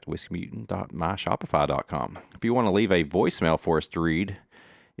merch at whiskeymutant.myshopify.com. If you want to leave a voicemail for us to read,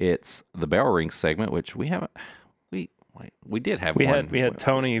 it's the Bell Ring segment, which we haven't. We did have one. We had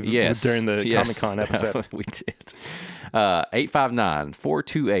Tony during the Comic-Con episode. We did.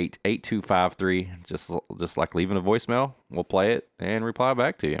 859-428-8253. Just like leaving a voicemail, we'll play it and reply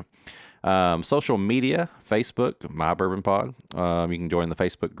back to you. Social media, Facebook, My Bourbon Pod. You can join the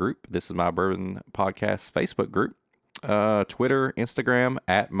Facebook group. This is My Bourbon Podcast Facebook group. Twitter, Instagram,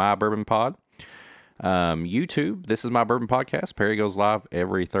 at My Bourbon Pod. YouTube, This is My Bourbon Podcast. Perry goes live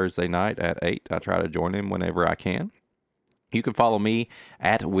every Thursday night at 8. I try to join him whenever I can. You can follow me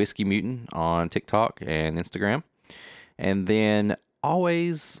at Whiskey Mutant on TikTok and Instagram. And then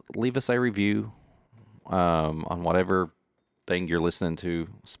always leave us a review on whatever thing you're listening to,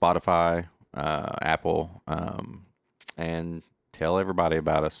 Spotify, Apple, and tell everybody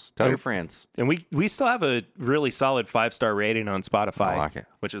about us. Tell your friends. And we still have a really solid 5-star rating on Spotify, I like it.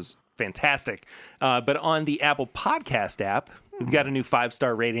 Which is fantastic. But on the Apple Podcast app, we've got a new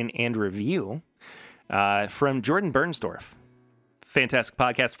 5-star rating and review from Jordan Bernsdorf. Fantastic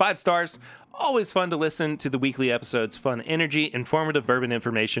podcast, 5 stars. Always fun to listen to the weekly episodes. Fun energy, informative bourbon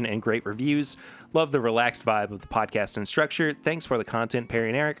information, and great reviews. Love the relaxed vibe of the podcast and structure. Thanks for the content, Perry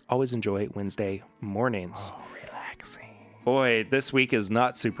and Eric. Always enjoy Wednesday mornings. Oh, relaxing. Boy, this week is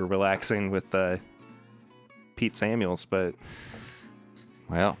not super relaxing with Pete Samuels, but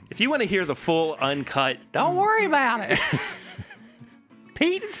Well, if you want to hear the full uncut, don't worry about it.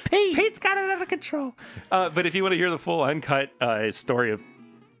 Pete, it's Pete. Pete's got it under control. But if you want to hear the full uncut story of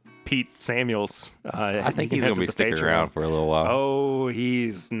Pete Samuels, I think he's going to be sticking around for a little while. Oh,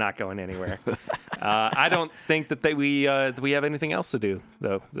 he's not going anywhere. I don't think that we have anything else to do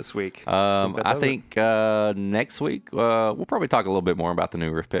though this week. I think next week we'll probably talk a little bit more about the new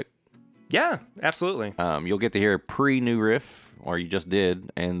riff pick. Yeah, absolutely. You'll get to hear pre-new riff, or you just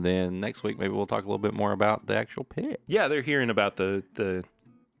did, and then next week maybe we'll talk a little bit more about the actual pick. Yeah, they're hearing about the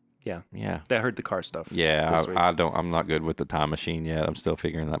yeah. They heard the car stuff. Yeah, I'm not good with the time machine yet. I'm still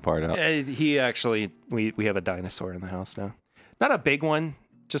figuring that part out. He actually, we have a dinosaur in the house now. Not a big one,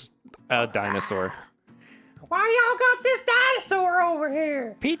 just a dinosaur. Why y'all got this dinosaur over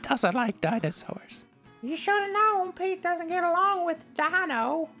here? Pete doesn't like dinosaurs. You should have known Pete doesn't get along with the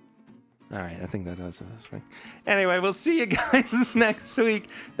dino. All right, I think that does it this week. Anyway, we'll see you guys next week.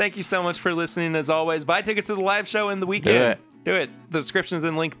 Thank you so much for listening, as always. Buy tickets to the live show in the weekend. Do it. The description's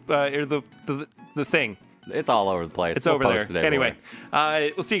in link, or the thing. It's all over the place. It's We'll over post there. it everywhere.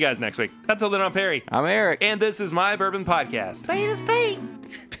 Anyway, we'll see you guys next week. Until then, I'm Perry. I'm Eric. And this is My Bourbon Podcast. Pete is Pete.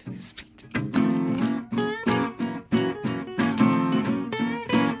 Pete is Pete.